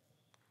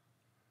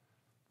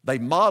 They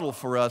model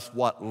for us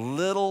what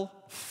little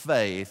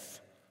faith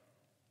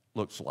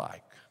looks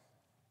like.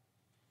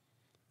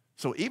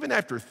 So even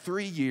after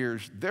 3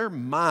 years, their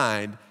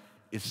mind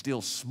is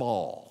still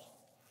small.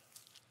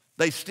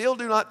 They still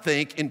do not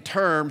think in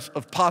terms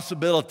of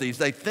possibilities.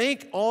 They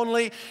think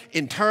only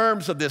in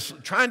terms of this,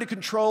 trying to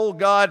control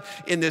God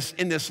in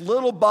this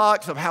little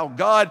box of how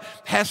God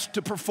has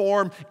to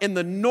perform in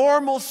the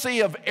normalcy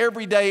of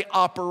everyday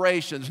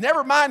operations.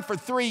 Never mind for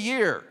 3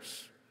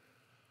 years.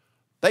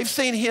 They've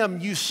seen him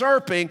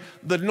usurping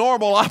the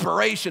normal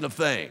operation of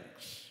things.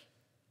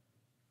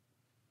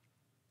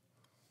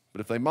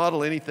 But if they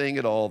model anything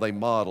at all, they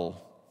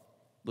model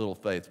little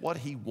faith. What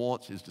he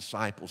wants is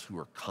disciples who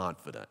are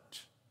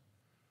confident,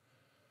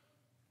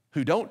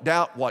 who don't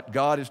doubt what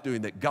God is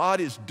doing, that God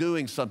is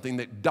doing something,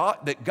 that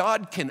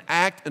God can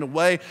act in a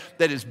way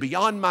that is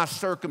beyond my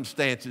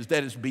circumstances,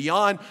 that is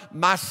beyond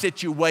my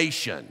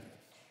situation.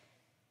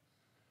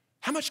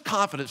 How much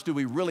confidence do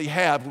we really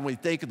have when we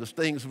think of the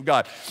things of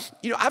God?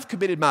 You know, I've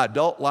committed my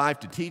adult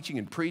life to teaching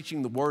and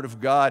preaching the Word of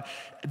God.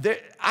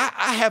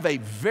 I have a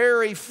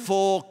very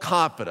full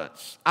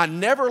confidence. I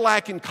never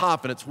lack in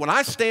confidence. When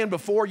I stand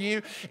before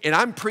you and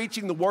I'm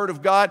preaching the Word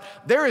of God,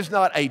 there is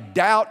not a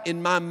doubt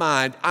in my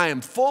mind. I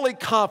am fully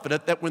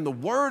confident that when the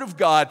Word of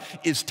God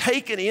is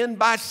taken in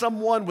by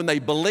someone, when they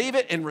believe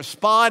it and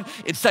respond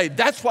and say,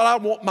 that's what I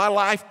want my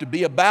life to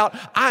be about,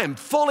 I am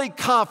fully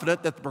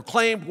confident that the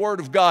proclaimed Word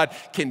of God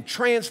can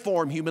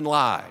transform human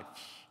lives.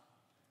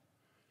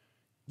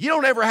 You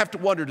don't ever have to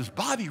wonder, does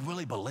Bobby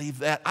really believe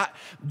that?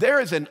 There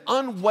is an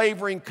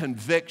unwavering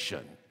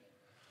conviction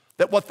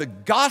that what the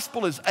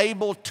gospel is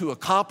able to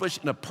accomplish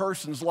in a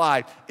person's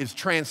life is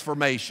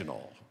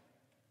transformational.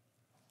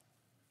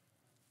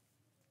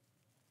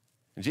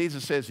 And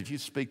Jesus says, if you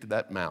speak to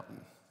that mountain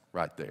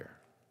right there.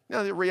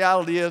 Now, the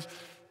reality is,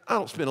 I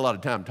don't spend a lot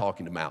of time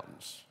talking to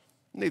mountains.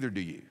 Neither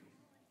do you.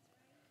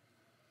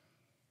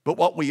 But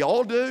what we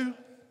all do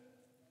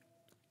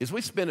is we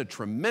spend a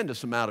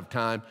tremendous amount of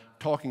time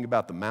talking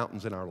about the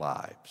mountains in our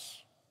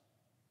lives.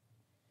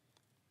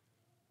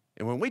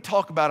 And when we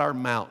talk about our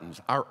mountains,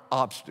 our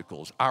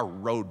obstacles, our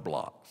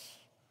roadblocks,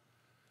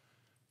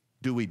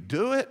 do we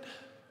do it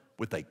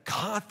with a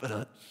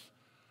confidence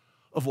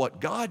of what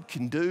God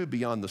can do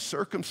beyond the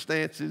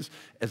circumstances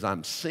as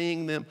I'm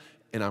seeing them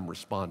and I'm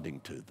responding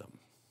to them?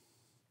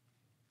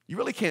 You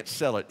really can't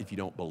sell it if you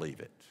don't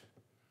believe it.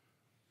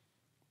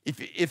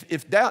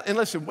 If doubt, and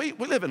listen, we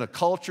live in a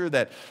culture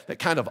that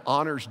kind of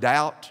honors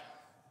doubt,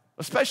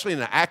 especially in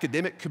an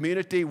academic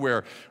community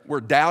where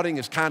doubting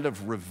is kind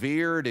of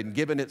revered and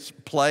given its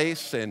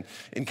place and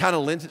kind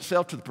of lends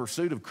itself to the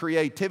pursuit of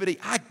creativity.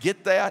 I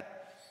get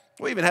that.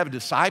 We even have a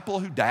disciple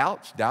who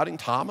doubts, doubting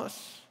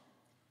Thomas.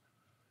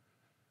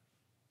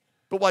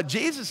 But what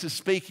Jesus is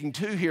speaking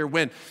to here,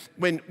 when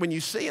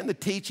you see in the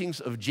teachings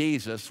of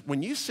Jesus,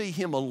 when you see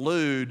him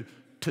allude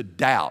to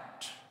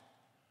doubt,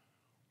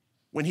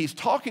 when he's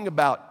talking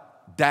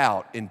about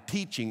doubt and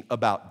teaching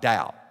about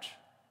doubt,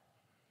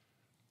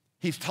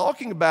 he's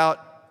talking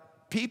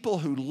about people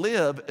who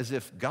live as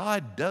if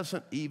God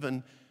doesn't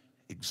even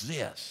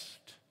exist.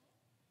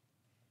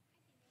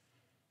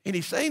 And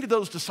he's saying to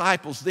those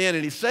disciples then,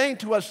 and he's saying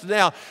to us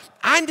now,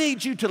 I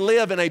need you to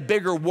live in a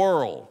bigger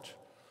world.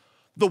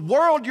 The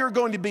world you're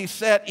going to be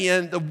set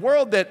in, the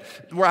world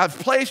where I've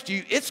placed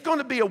you, it's going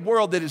to be a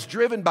world that is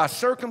driven by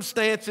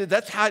circumstances.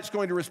 That's how it's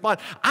going to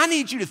respond. I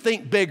need you to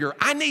think bigger.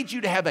 I need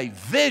you to have a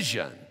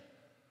vision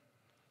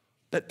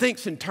that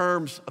thinks in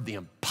terms of the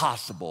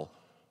impossible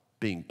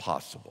being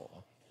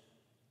possible.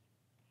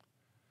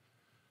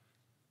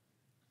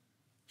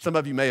 Some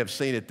of you may have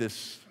seen it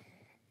this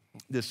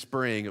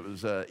spring. It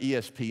was an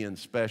ESPN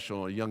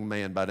special. A young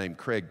man by the name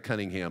Craig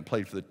Cunningham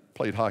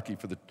played hockey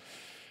for the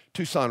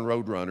Tucson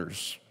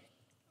Roadrunners,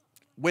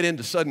 went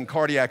into sudden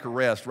cardiac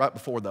arrest right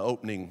before the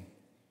opening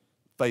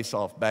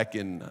face-off back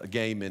in a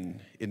game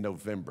in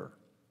November.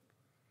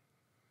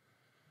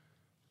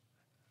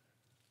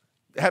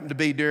 It happened to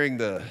be during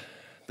the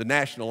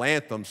national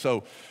anthem,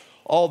 so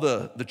all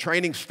the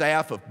training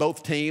staff of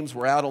both teams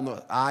were out on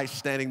the ice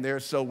standing there.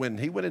 So when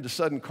he went into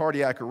sudden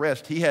cardiac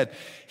arrest, he had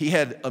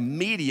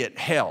immediate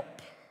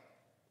help.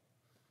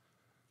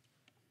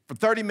 For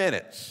 30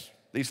 minutes,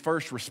 these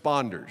first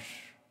responders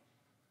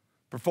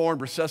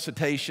performed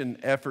resuscitation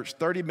efforts,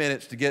 30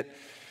 minutes to get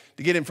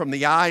him from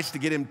the ice, to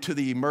get him to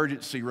the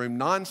emergency room,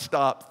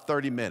 nonstop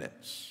 30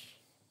 minutes.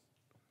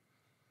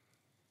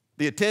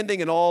 The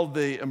attending and all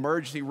the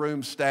emergency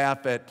room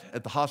staff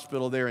at the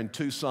hospital there in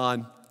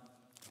Tucson,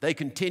 they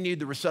continued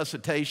the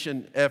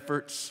resuscitation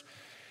efforts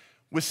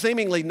with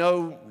seemingly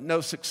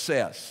no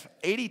success.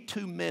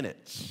 82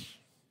 minutes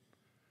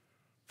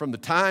from the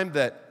time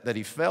that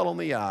he fell on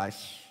the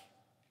ice,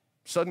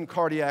 sudden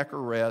cardiac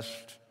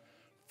arrest,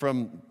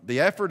 from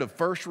the effort of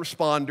first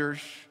responders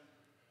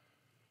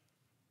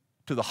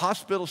to the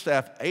hospital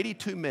staff,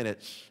 82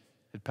 minutes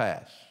had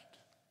passed.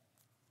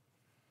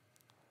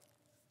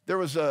 There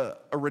was a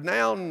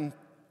renowned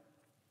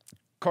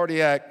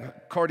thoracic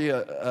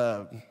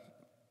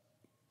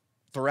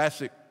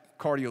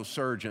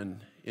cardiosurgeon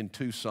in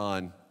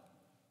Tucson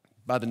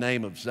by the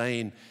name of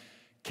Zane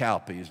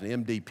Kalpe. He's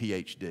an MD,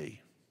 PhD.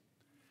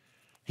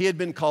 He had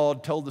been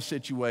called, told the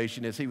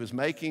situation as he was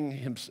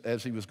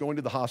going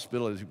to the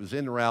hospital, as he was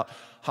en route.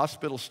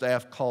 Hospital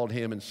staff called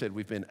him and said,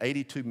 "We've been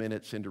 82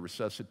 minutes into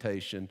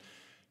resuscitation.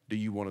 Do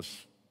you want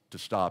us to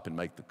stop and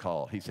make the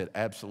call?" He said,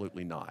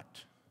 "Absolutely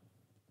not.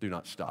 Do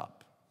not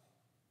stop."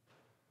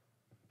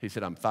 He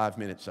said, "I'm 5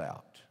 minutes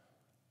out."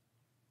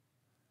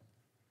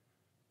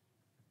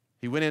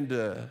 He went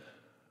into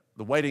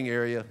the waiting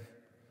area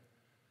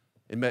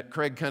and met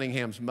Craig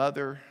Cunningham's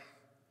mother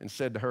and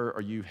said to her,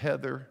 "Are you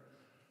Heather,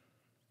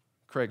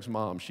 Craig's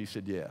mom?" She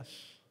said, "Yes."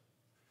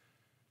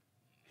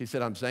 He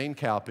said, "I'm Zane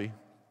Calpe."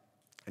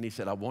 And he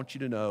said, "I want you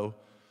to know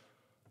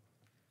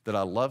that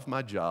I love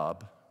my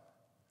job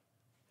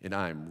and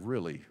I am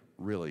really,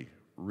 really,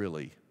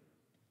 really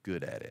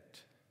good at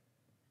it.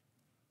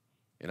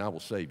 And I will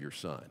save your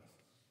son."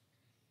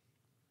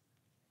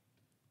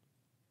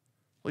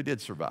 Well, he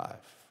did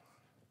survive.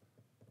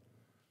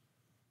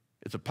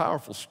 It's a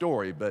powerful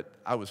story, but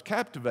I was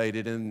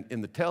captivated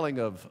in the telling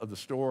of the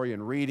story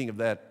and reading of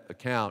that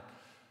account.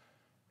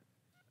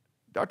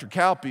 Dr.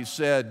 Calpe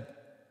said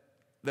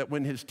that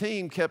when his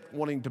team kept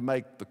wanting to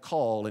make the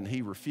call and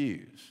he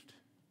refused,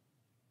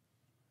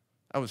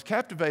 I was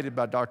captivated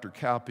by Dr.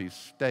 Calpe's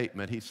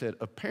statement. He said,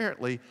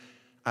 "Apparently,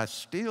 I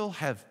still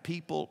have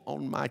people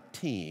on my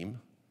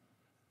team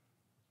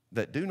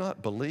that do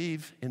not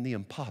believe in the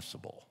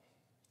impossible."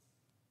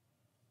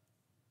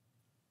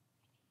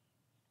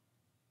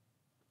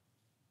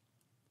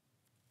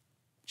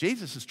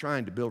 Jesus is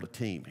trying to build a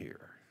team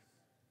here.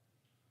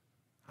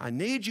 I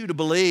need you to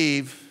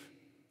believe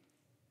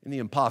in the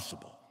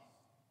impossible.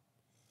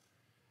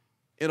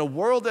 In a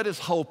world that is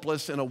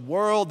hopeless, in a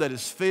world that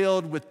is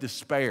filled with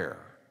despair,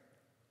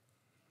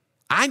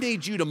 I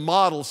need you to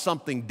model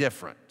something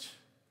different.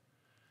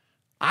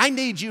 I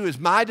need you as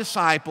my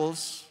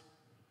disciples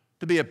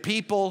to be a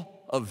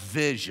people of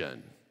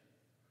vision.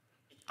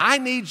 I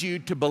need you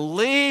to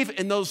believe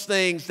in those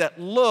things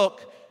that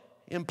look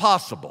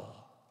impossible.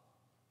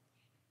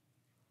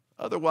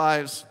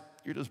 Otherwise,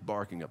 you're just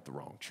barking up the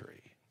wrong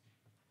tree.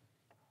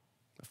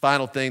 The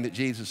final thing that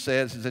Jesus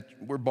says is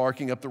that we're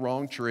barking up the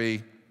wrong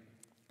tree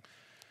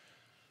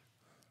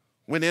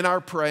when in our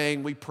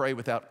praying, we pray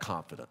without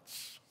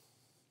confidence.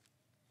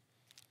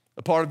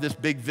 A part of this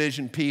big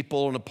vision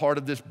people and a part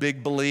of this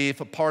big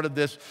belief, a part of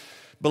this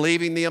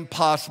believing the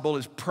impossible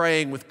is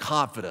praying with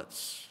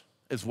confidence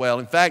as well.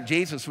 In fact,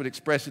 Jesus would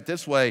express it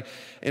this way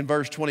in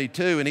verse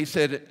 22, and he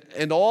said,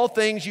 "In all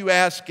things you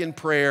ask in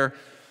prayer,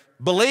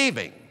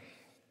 believing,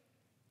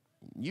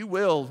 you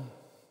will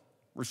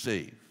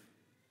receive."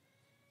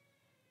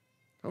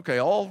 Okay,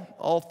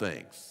 all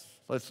things.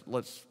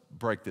 Let's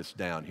break this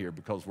down here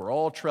because we're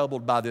all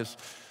troubled by this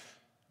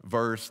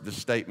verse, this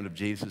statement of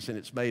Jesus, and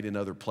it's made in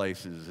other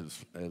places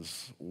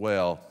as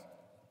well.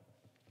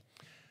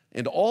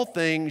 "In all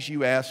things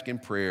you ask in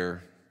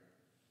prayer,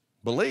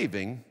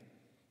 believing,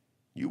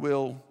 you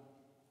will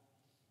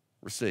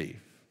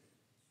receive."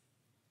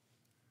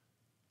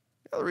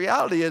 Now, the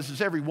reality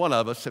is every one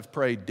of us have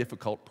prayed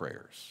difficult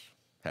prayers,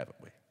 haven't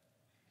we?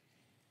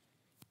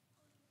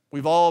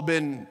 We've all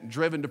been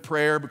driven to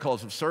prayer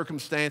because of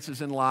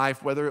circumstances in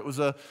life, whether it was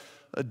a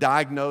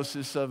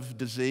diagnosis of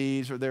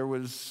disease or there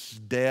was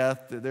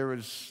death, there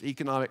was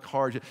economic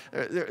hardship.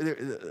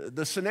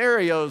 The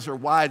scenarios are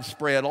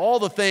widespread, all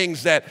the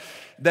things that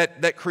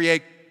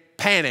create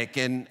panic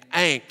and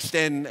angst,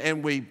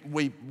 and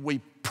we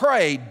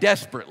pray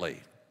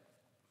desperately.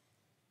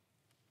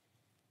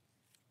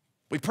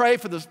 We pray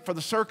for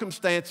the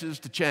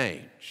circumstances to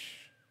change,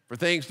 for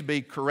things to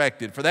be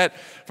corrected, for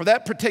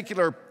that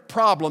particular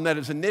problem that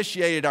has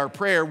initiated our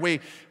prayer. We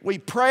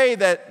pray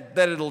that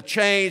it'll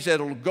change, that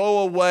it'll go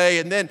away,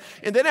 and then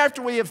after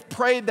we have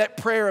prayed that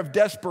prayer of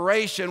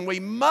desperation,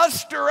 we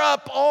muster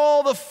up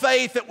all the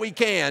faith that we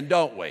can,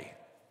 don't we?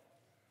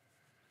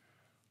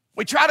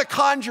 We try to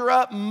conjure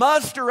up,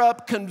 muster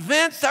up,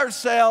 convince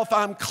ourselves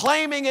I'm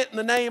claiming it in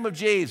the name of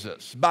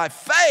Jesus. By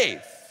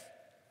faith,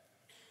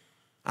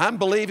 I'm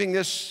believing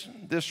this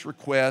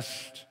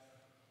request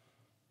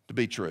to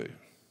be true.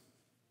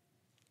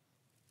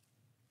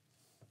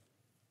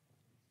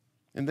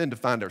 And then to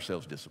find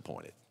ourselves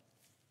disappointed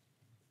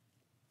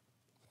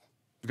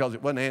because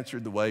it wasn't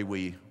answered the way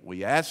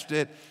we asked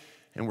it,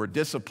 and we're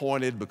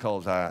disappointed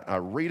because I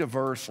read a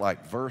verse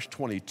like verse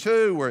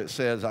 22 where it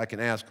says, "I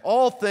can ask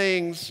all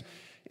things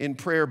in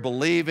prayer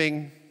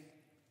believing,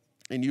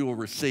 and you will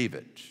receive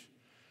it."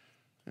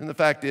 And the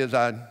fact is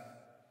I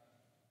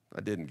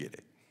didn't get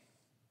it.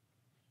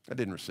 I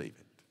didn't receive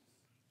it.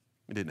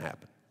 It didn't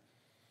happen.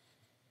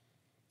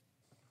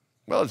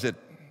 Well, is it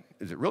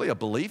really a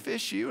belief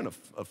issue and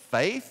a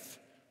faith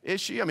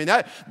issue? I mean,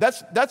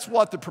 that's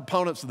what the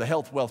proponents of the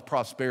health, wealth,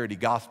 prosperity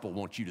gospel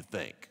want you to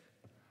think.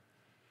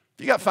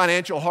 If you got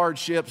financial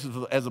hardships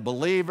as a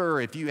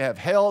believer, if you have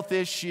health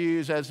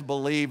issues as a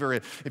believer,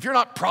 if you're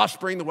not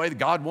prospering the way that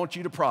God wants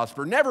you to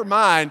prosper, never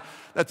mind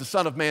that the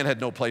Son of Man had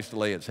no place to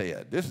lay his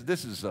head.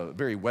 This is a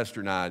very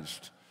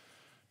westernized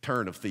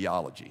turn of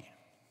theology.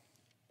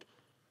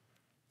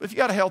 But if you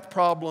got health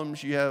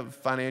problems, you have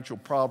financial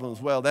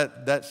problems, well,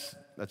 that's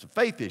a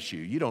faith issue.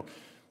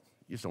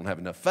 You You just don't have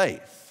enough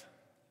faith.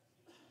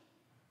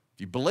 If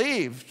you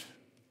believed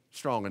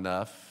strong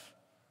enough,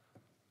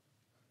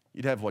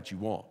 you'd have what you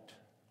want.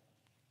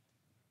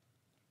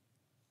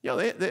 You know,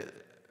 the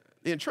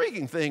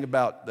intriguing thing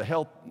about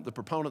the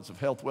proponents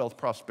of health, wealth,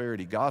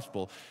 prosperity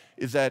gospel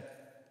is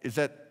that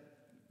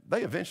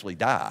they eventually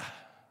die.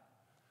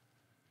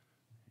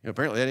 You know,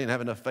 apparently they didn't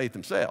have enough faith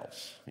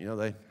themselves. You know,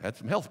 they had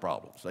some health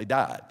problems. They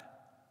died.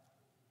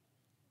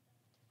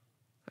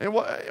 And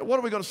what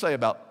are we going to say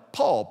about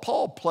Paul?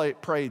 Paul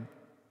prayed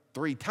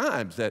 3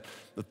 times that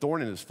the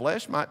thorn in his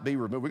flesh might be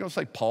removed. We're going to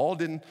say Paul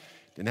didn't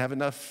have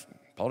enough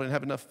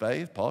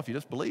faith. Paul, if you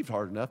just believed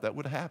hard enough, that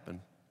would have happened.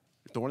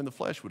 The thorn in the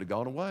flesh would have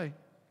gone away.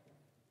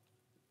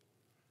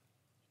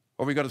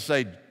 Or are we going to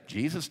say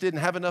Jesus didn't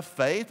have enough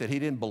faith, that he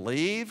didn't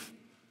believe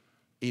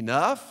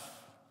enough?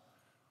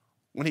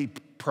 When he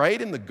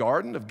prayed in the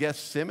Garden of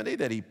Gethsemane,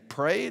 that he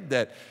prayed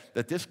that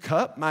this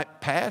cup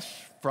might pass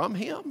from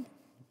him?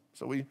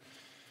 So he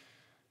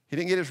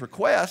didn't get his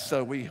request,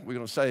 so we're going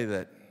to say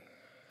that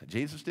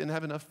Jesus didn't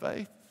have enough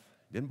faith,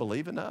 didn't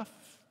believe enough?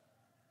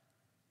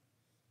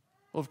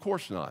 Well, of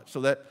course not.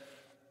 So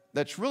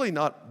that's really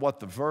not what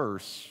the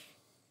verse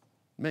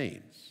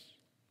means.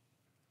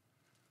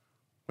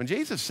 When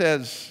Jesus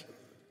says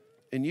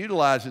and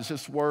utilizes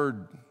this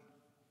word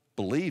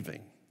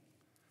believing,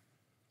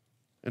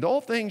 and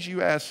all things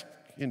you ask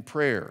in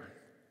prayer,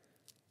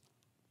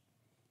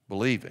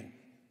 believing.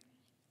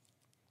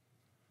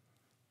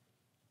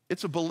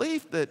 It's a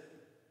belief that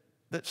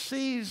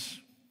sees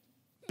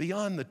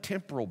beyond the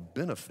temporal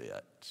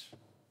benefit.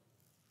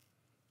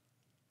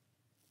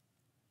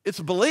 It's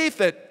a belief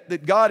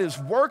that God is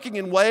working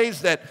in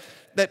ways that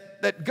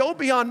go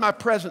beyond my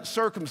present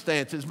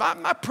circumstances.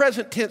 My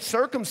present tense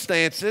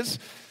circumstances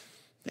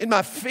and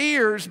my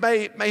fears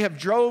may have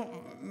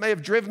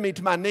driven me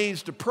to my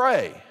knees to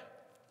pray.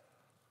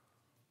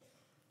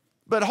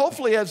 But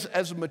hopefully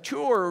as a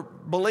mature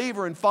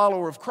believer and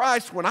follower of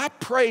Christ, when I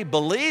pray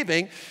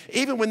believing,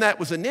 even when that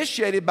was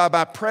initiated by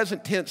my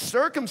present tense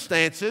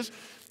circumstances,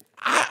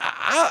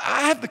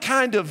 I have the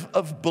kind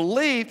of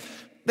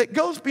belief that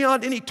goes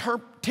beyond any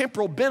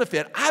temporal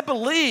benefit. I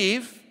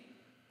believe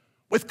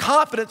with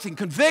confidence and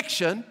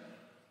conviction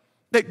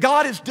that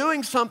God is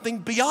doing something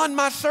beyond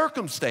my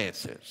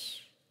circumstances.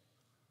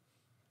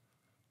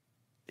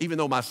 Even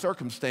though my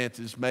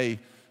circumstances may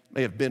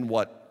have been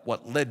what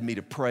led me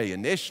to pray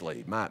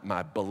initially,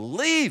 my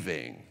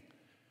believing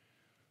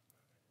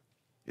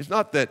is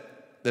not that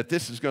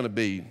this is going to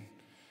be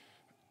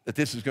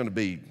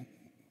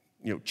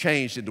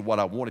changed into what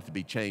I want it to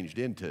be changed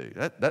into.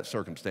 That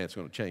circumstance is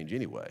going to change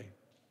anyway,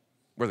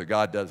 whether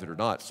God does it or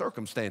not.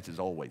 Circumstances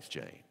always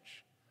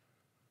change.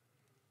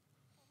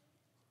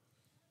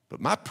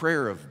 But my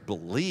prayer of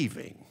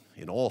believing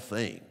in all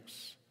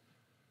things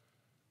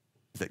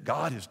is that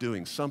God is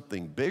doing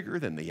something bigger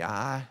than the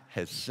eye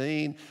has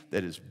seen,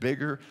 that is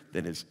bigger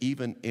than has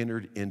even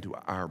entered into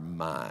our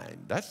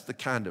mind. That's the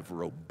kind of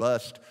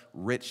robust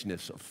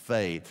richness of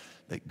faith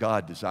that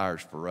God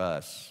desires for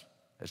us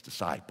as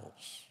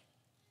disciples.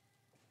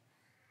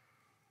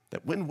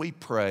 That when we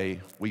pray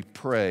with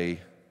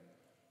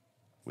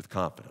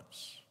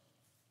confidence.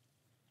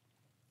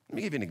 Let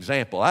me give you an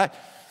example. I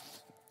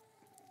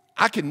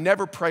can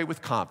never pray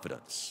with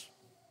confidence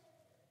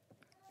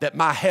that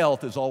my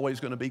health is always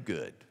going to be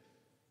good.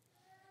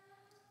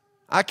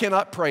 I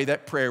cannot pray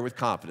that prayer with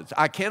confidence.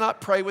 I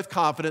cannot pray with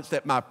confidence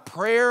that my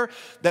prayer,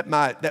 that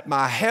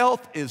my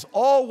health is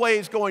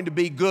always going to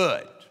be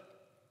good.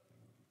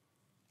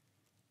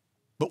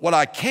 But what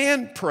I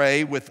can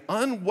pray with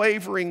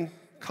unwavering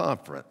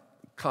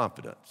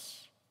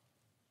confidence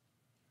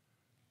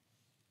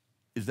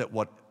is that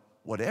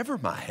whatever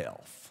my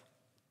health,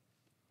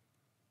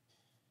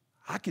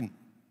 I can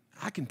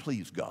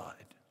please God.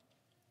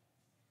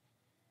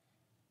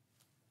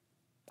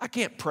 I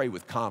can't pray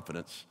with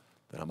confidence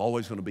that I'm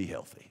always going to be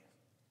healthy.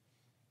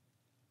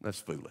 That's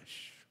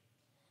foolish.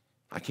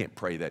 I can't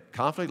pray that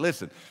confidently.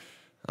 Listen,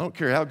 I don't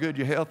care how good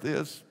your health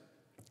is.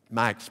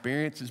 My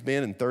experience has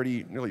been in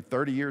nearly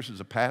 30 years as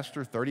a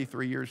pastor,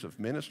 33 years of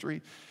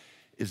ministry,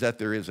 is that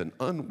there is an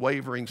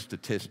unwavering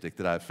statistic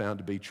that I've found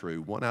to be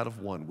true. 1 out of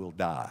 1 will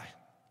die.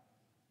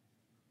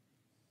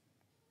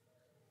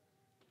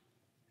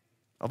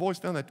 I've always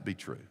found that to be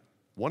true.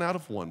 1 out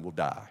of 1 will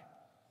die.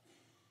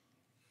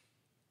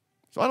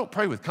 So I don't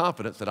pray with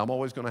confidence that I'm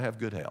always going to have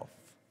good health.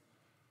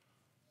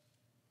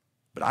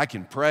 But I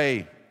can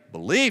pray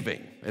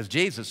believing, as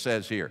Jesus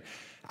says here.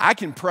 I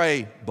can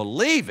pray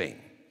believing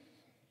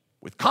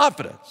with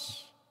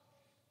confidence,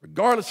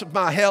 regardless of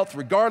my health,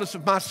 regardless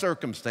of my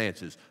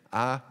circumstances,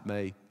 I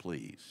may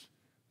please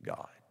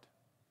God.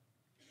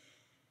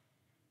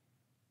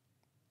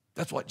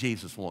 That's what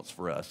Jesus wants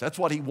for us. That's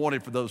what he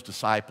wanted for those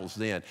disciples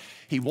then.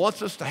 He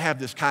wants us to have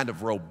this kind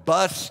of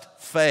robust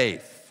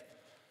faith.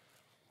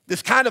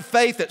 This kind of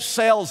faith that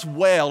sells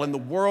well in the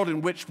world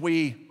in which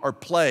we are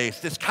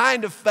placed. This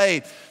kind of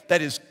faith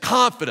that is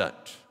confident.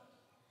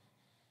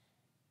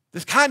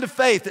 This kind of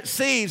faith that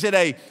sees in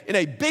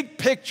a big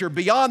picture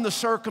beyond the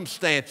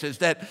circumstances.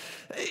 That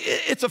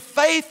it's a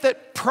faith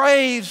that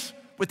prays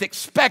with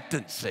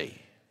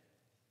expectancy.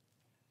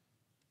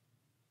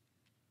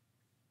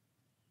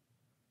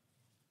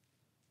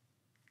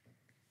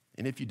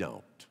 And if you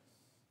don't,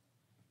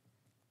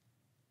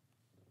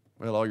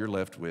 well, all you're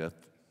left with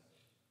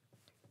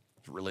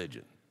is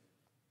religion.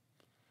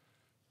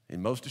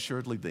 And most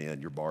assuredly then,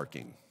 you're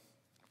barking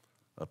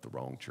up the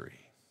wrong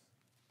tree.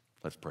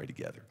 Let's pray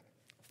together.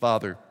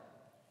 Father,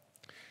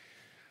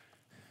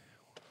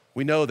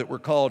 we know that we're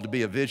called to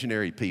be a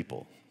visionary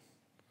people,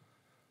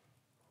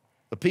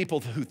 a people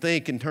who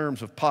think in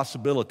terms of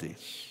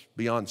possibilities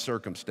beyond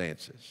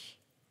circumstances,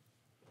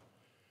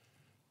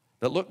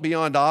 that look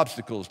beyond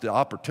obstacles to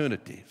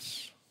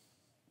opportunities,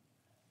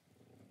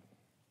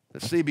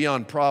 that see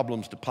beyond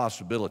problems to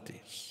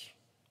possibilities,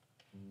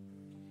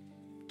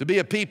 to be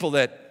a people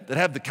that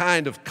have the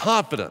kind of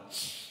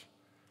confidence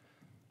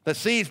that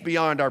sees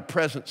beyond our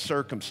present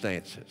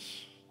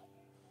circumstances,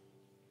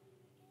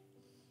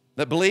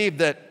 that believes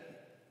that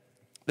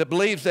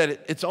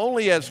it's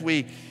only as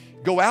we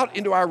go out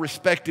into our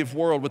respective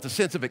world with a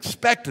sense of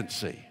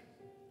expectancy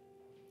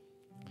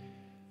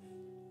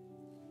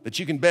that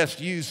you can best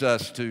use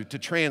us to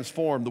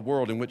transform the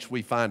world in which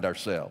we find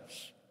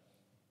ourselves.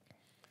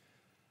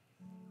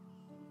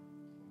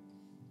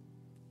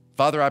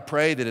 Father, I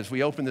pray that as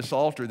we open this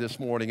altar this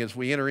morning, as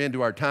we enter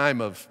into our time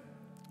of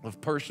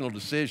personal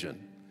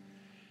decision,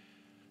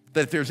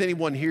 that if there's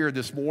anyone here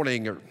this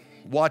morning or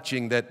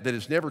watching that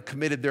has never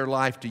committed their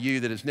life to you,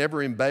 that has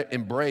never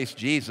embraced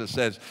Jesus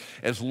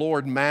as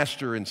Lord,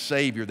 Master, and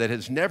Savior, that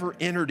has never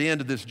entered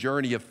into this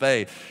journey of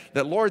faith,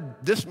 that,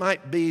 Lord, this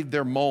might be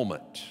their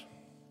moment,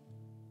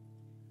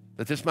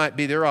 that this might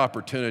be their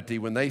opportunity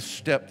when they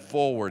step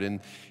forward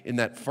in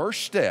that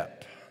first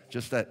step,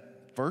 just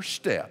that first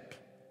step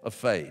of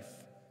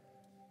faith,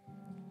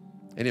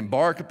 and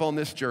embark upon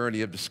this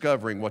journey of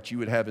discovering what you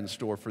would have in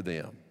store for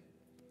them.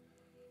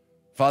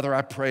 Father,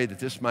 I pray that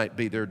this might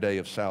be their day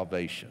of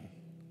salvation.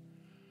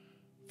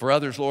 For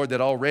others, Lord, that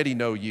already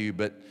know you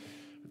but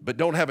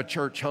don't have a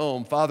church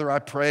home, Father, I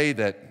pray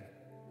that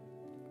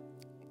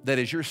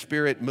as your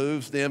Spirit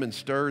moves them and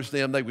stirs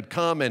them, they would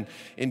come and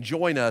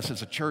join us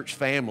as a church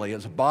family,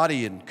 as a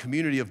body and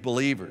community of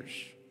believers.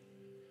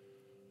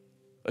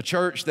 A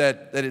church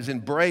that has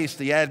embraced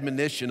the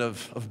admonition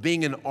of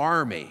being an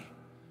army,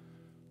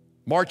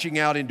 marching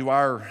out into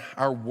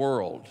our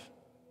world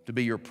to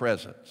be your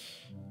presence.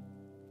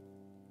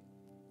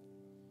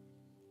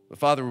 But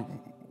Father,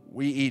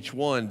 we each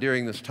one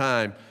during this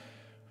time,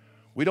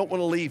 we don't want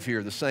to leave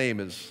here the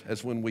same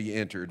as when we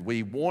entered.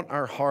 We want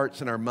our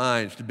hearts and our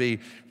minds to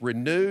be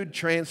renewed,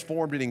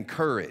 transformed, and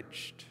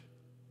encouraged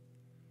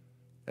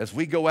as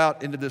we go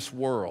out into this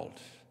world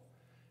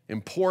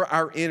and pour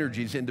our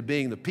energies into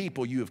being the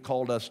people you have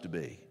called us to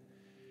be.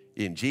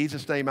 In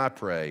Jesus' name I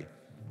pray,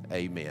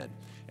 amen.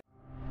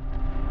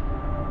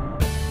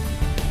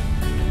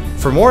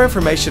 For more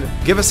information,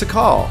 give us a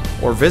call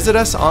or visit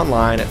us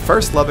online at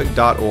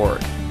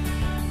firstlubbock.org.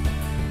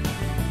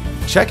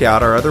 Check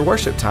out our other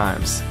worship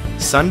times,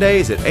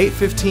 Sundays at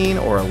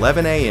 8:15 or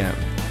 11 a.m.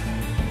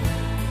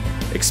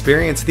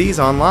 Experience these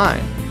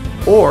online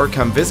or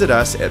come visit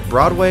us at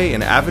Broadway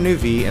and Avenue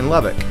V in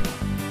Lubbock.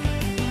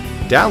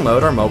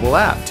 Download our mobile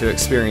app to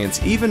experience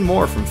even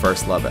more from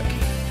First Lubbock.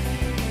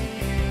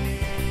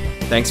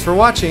 Thanks for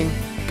watching.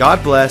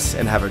 God bless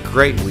and have a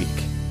great week.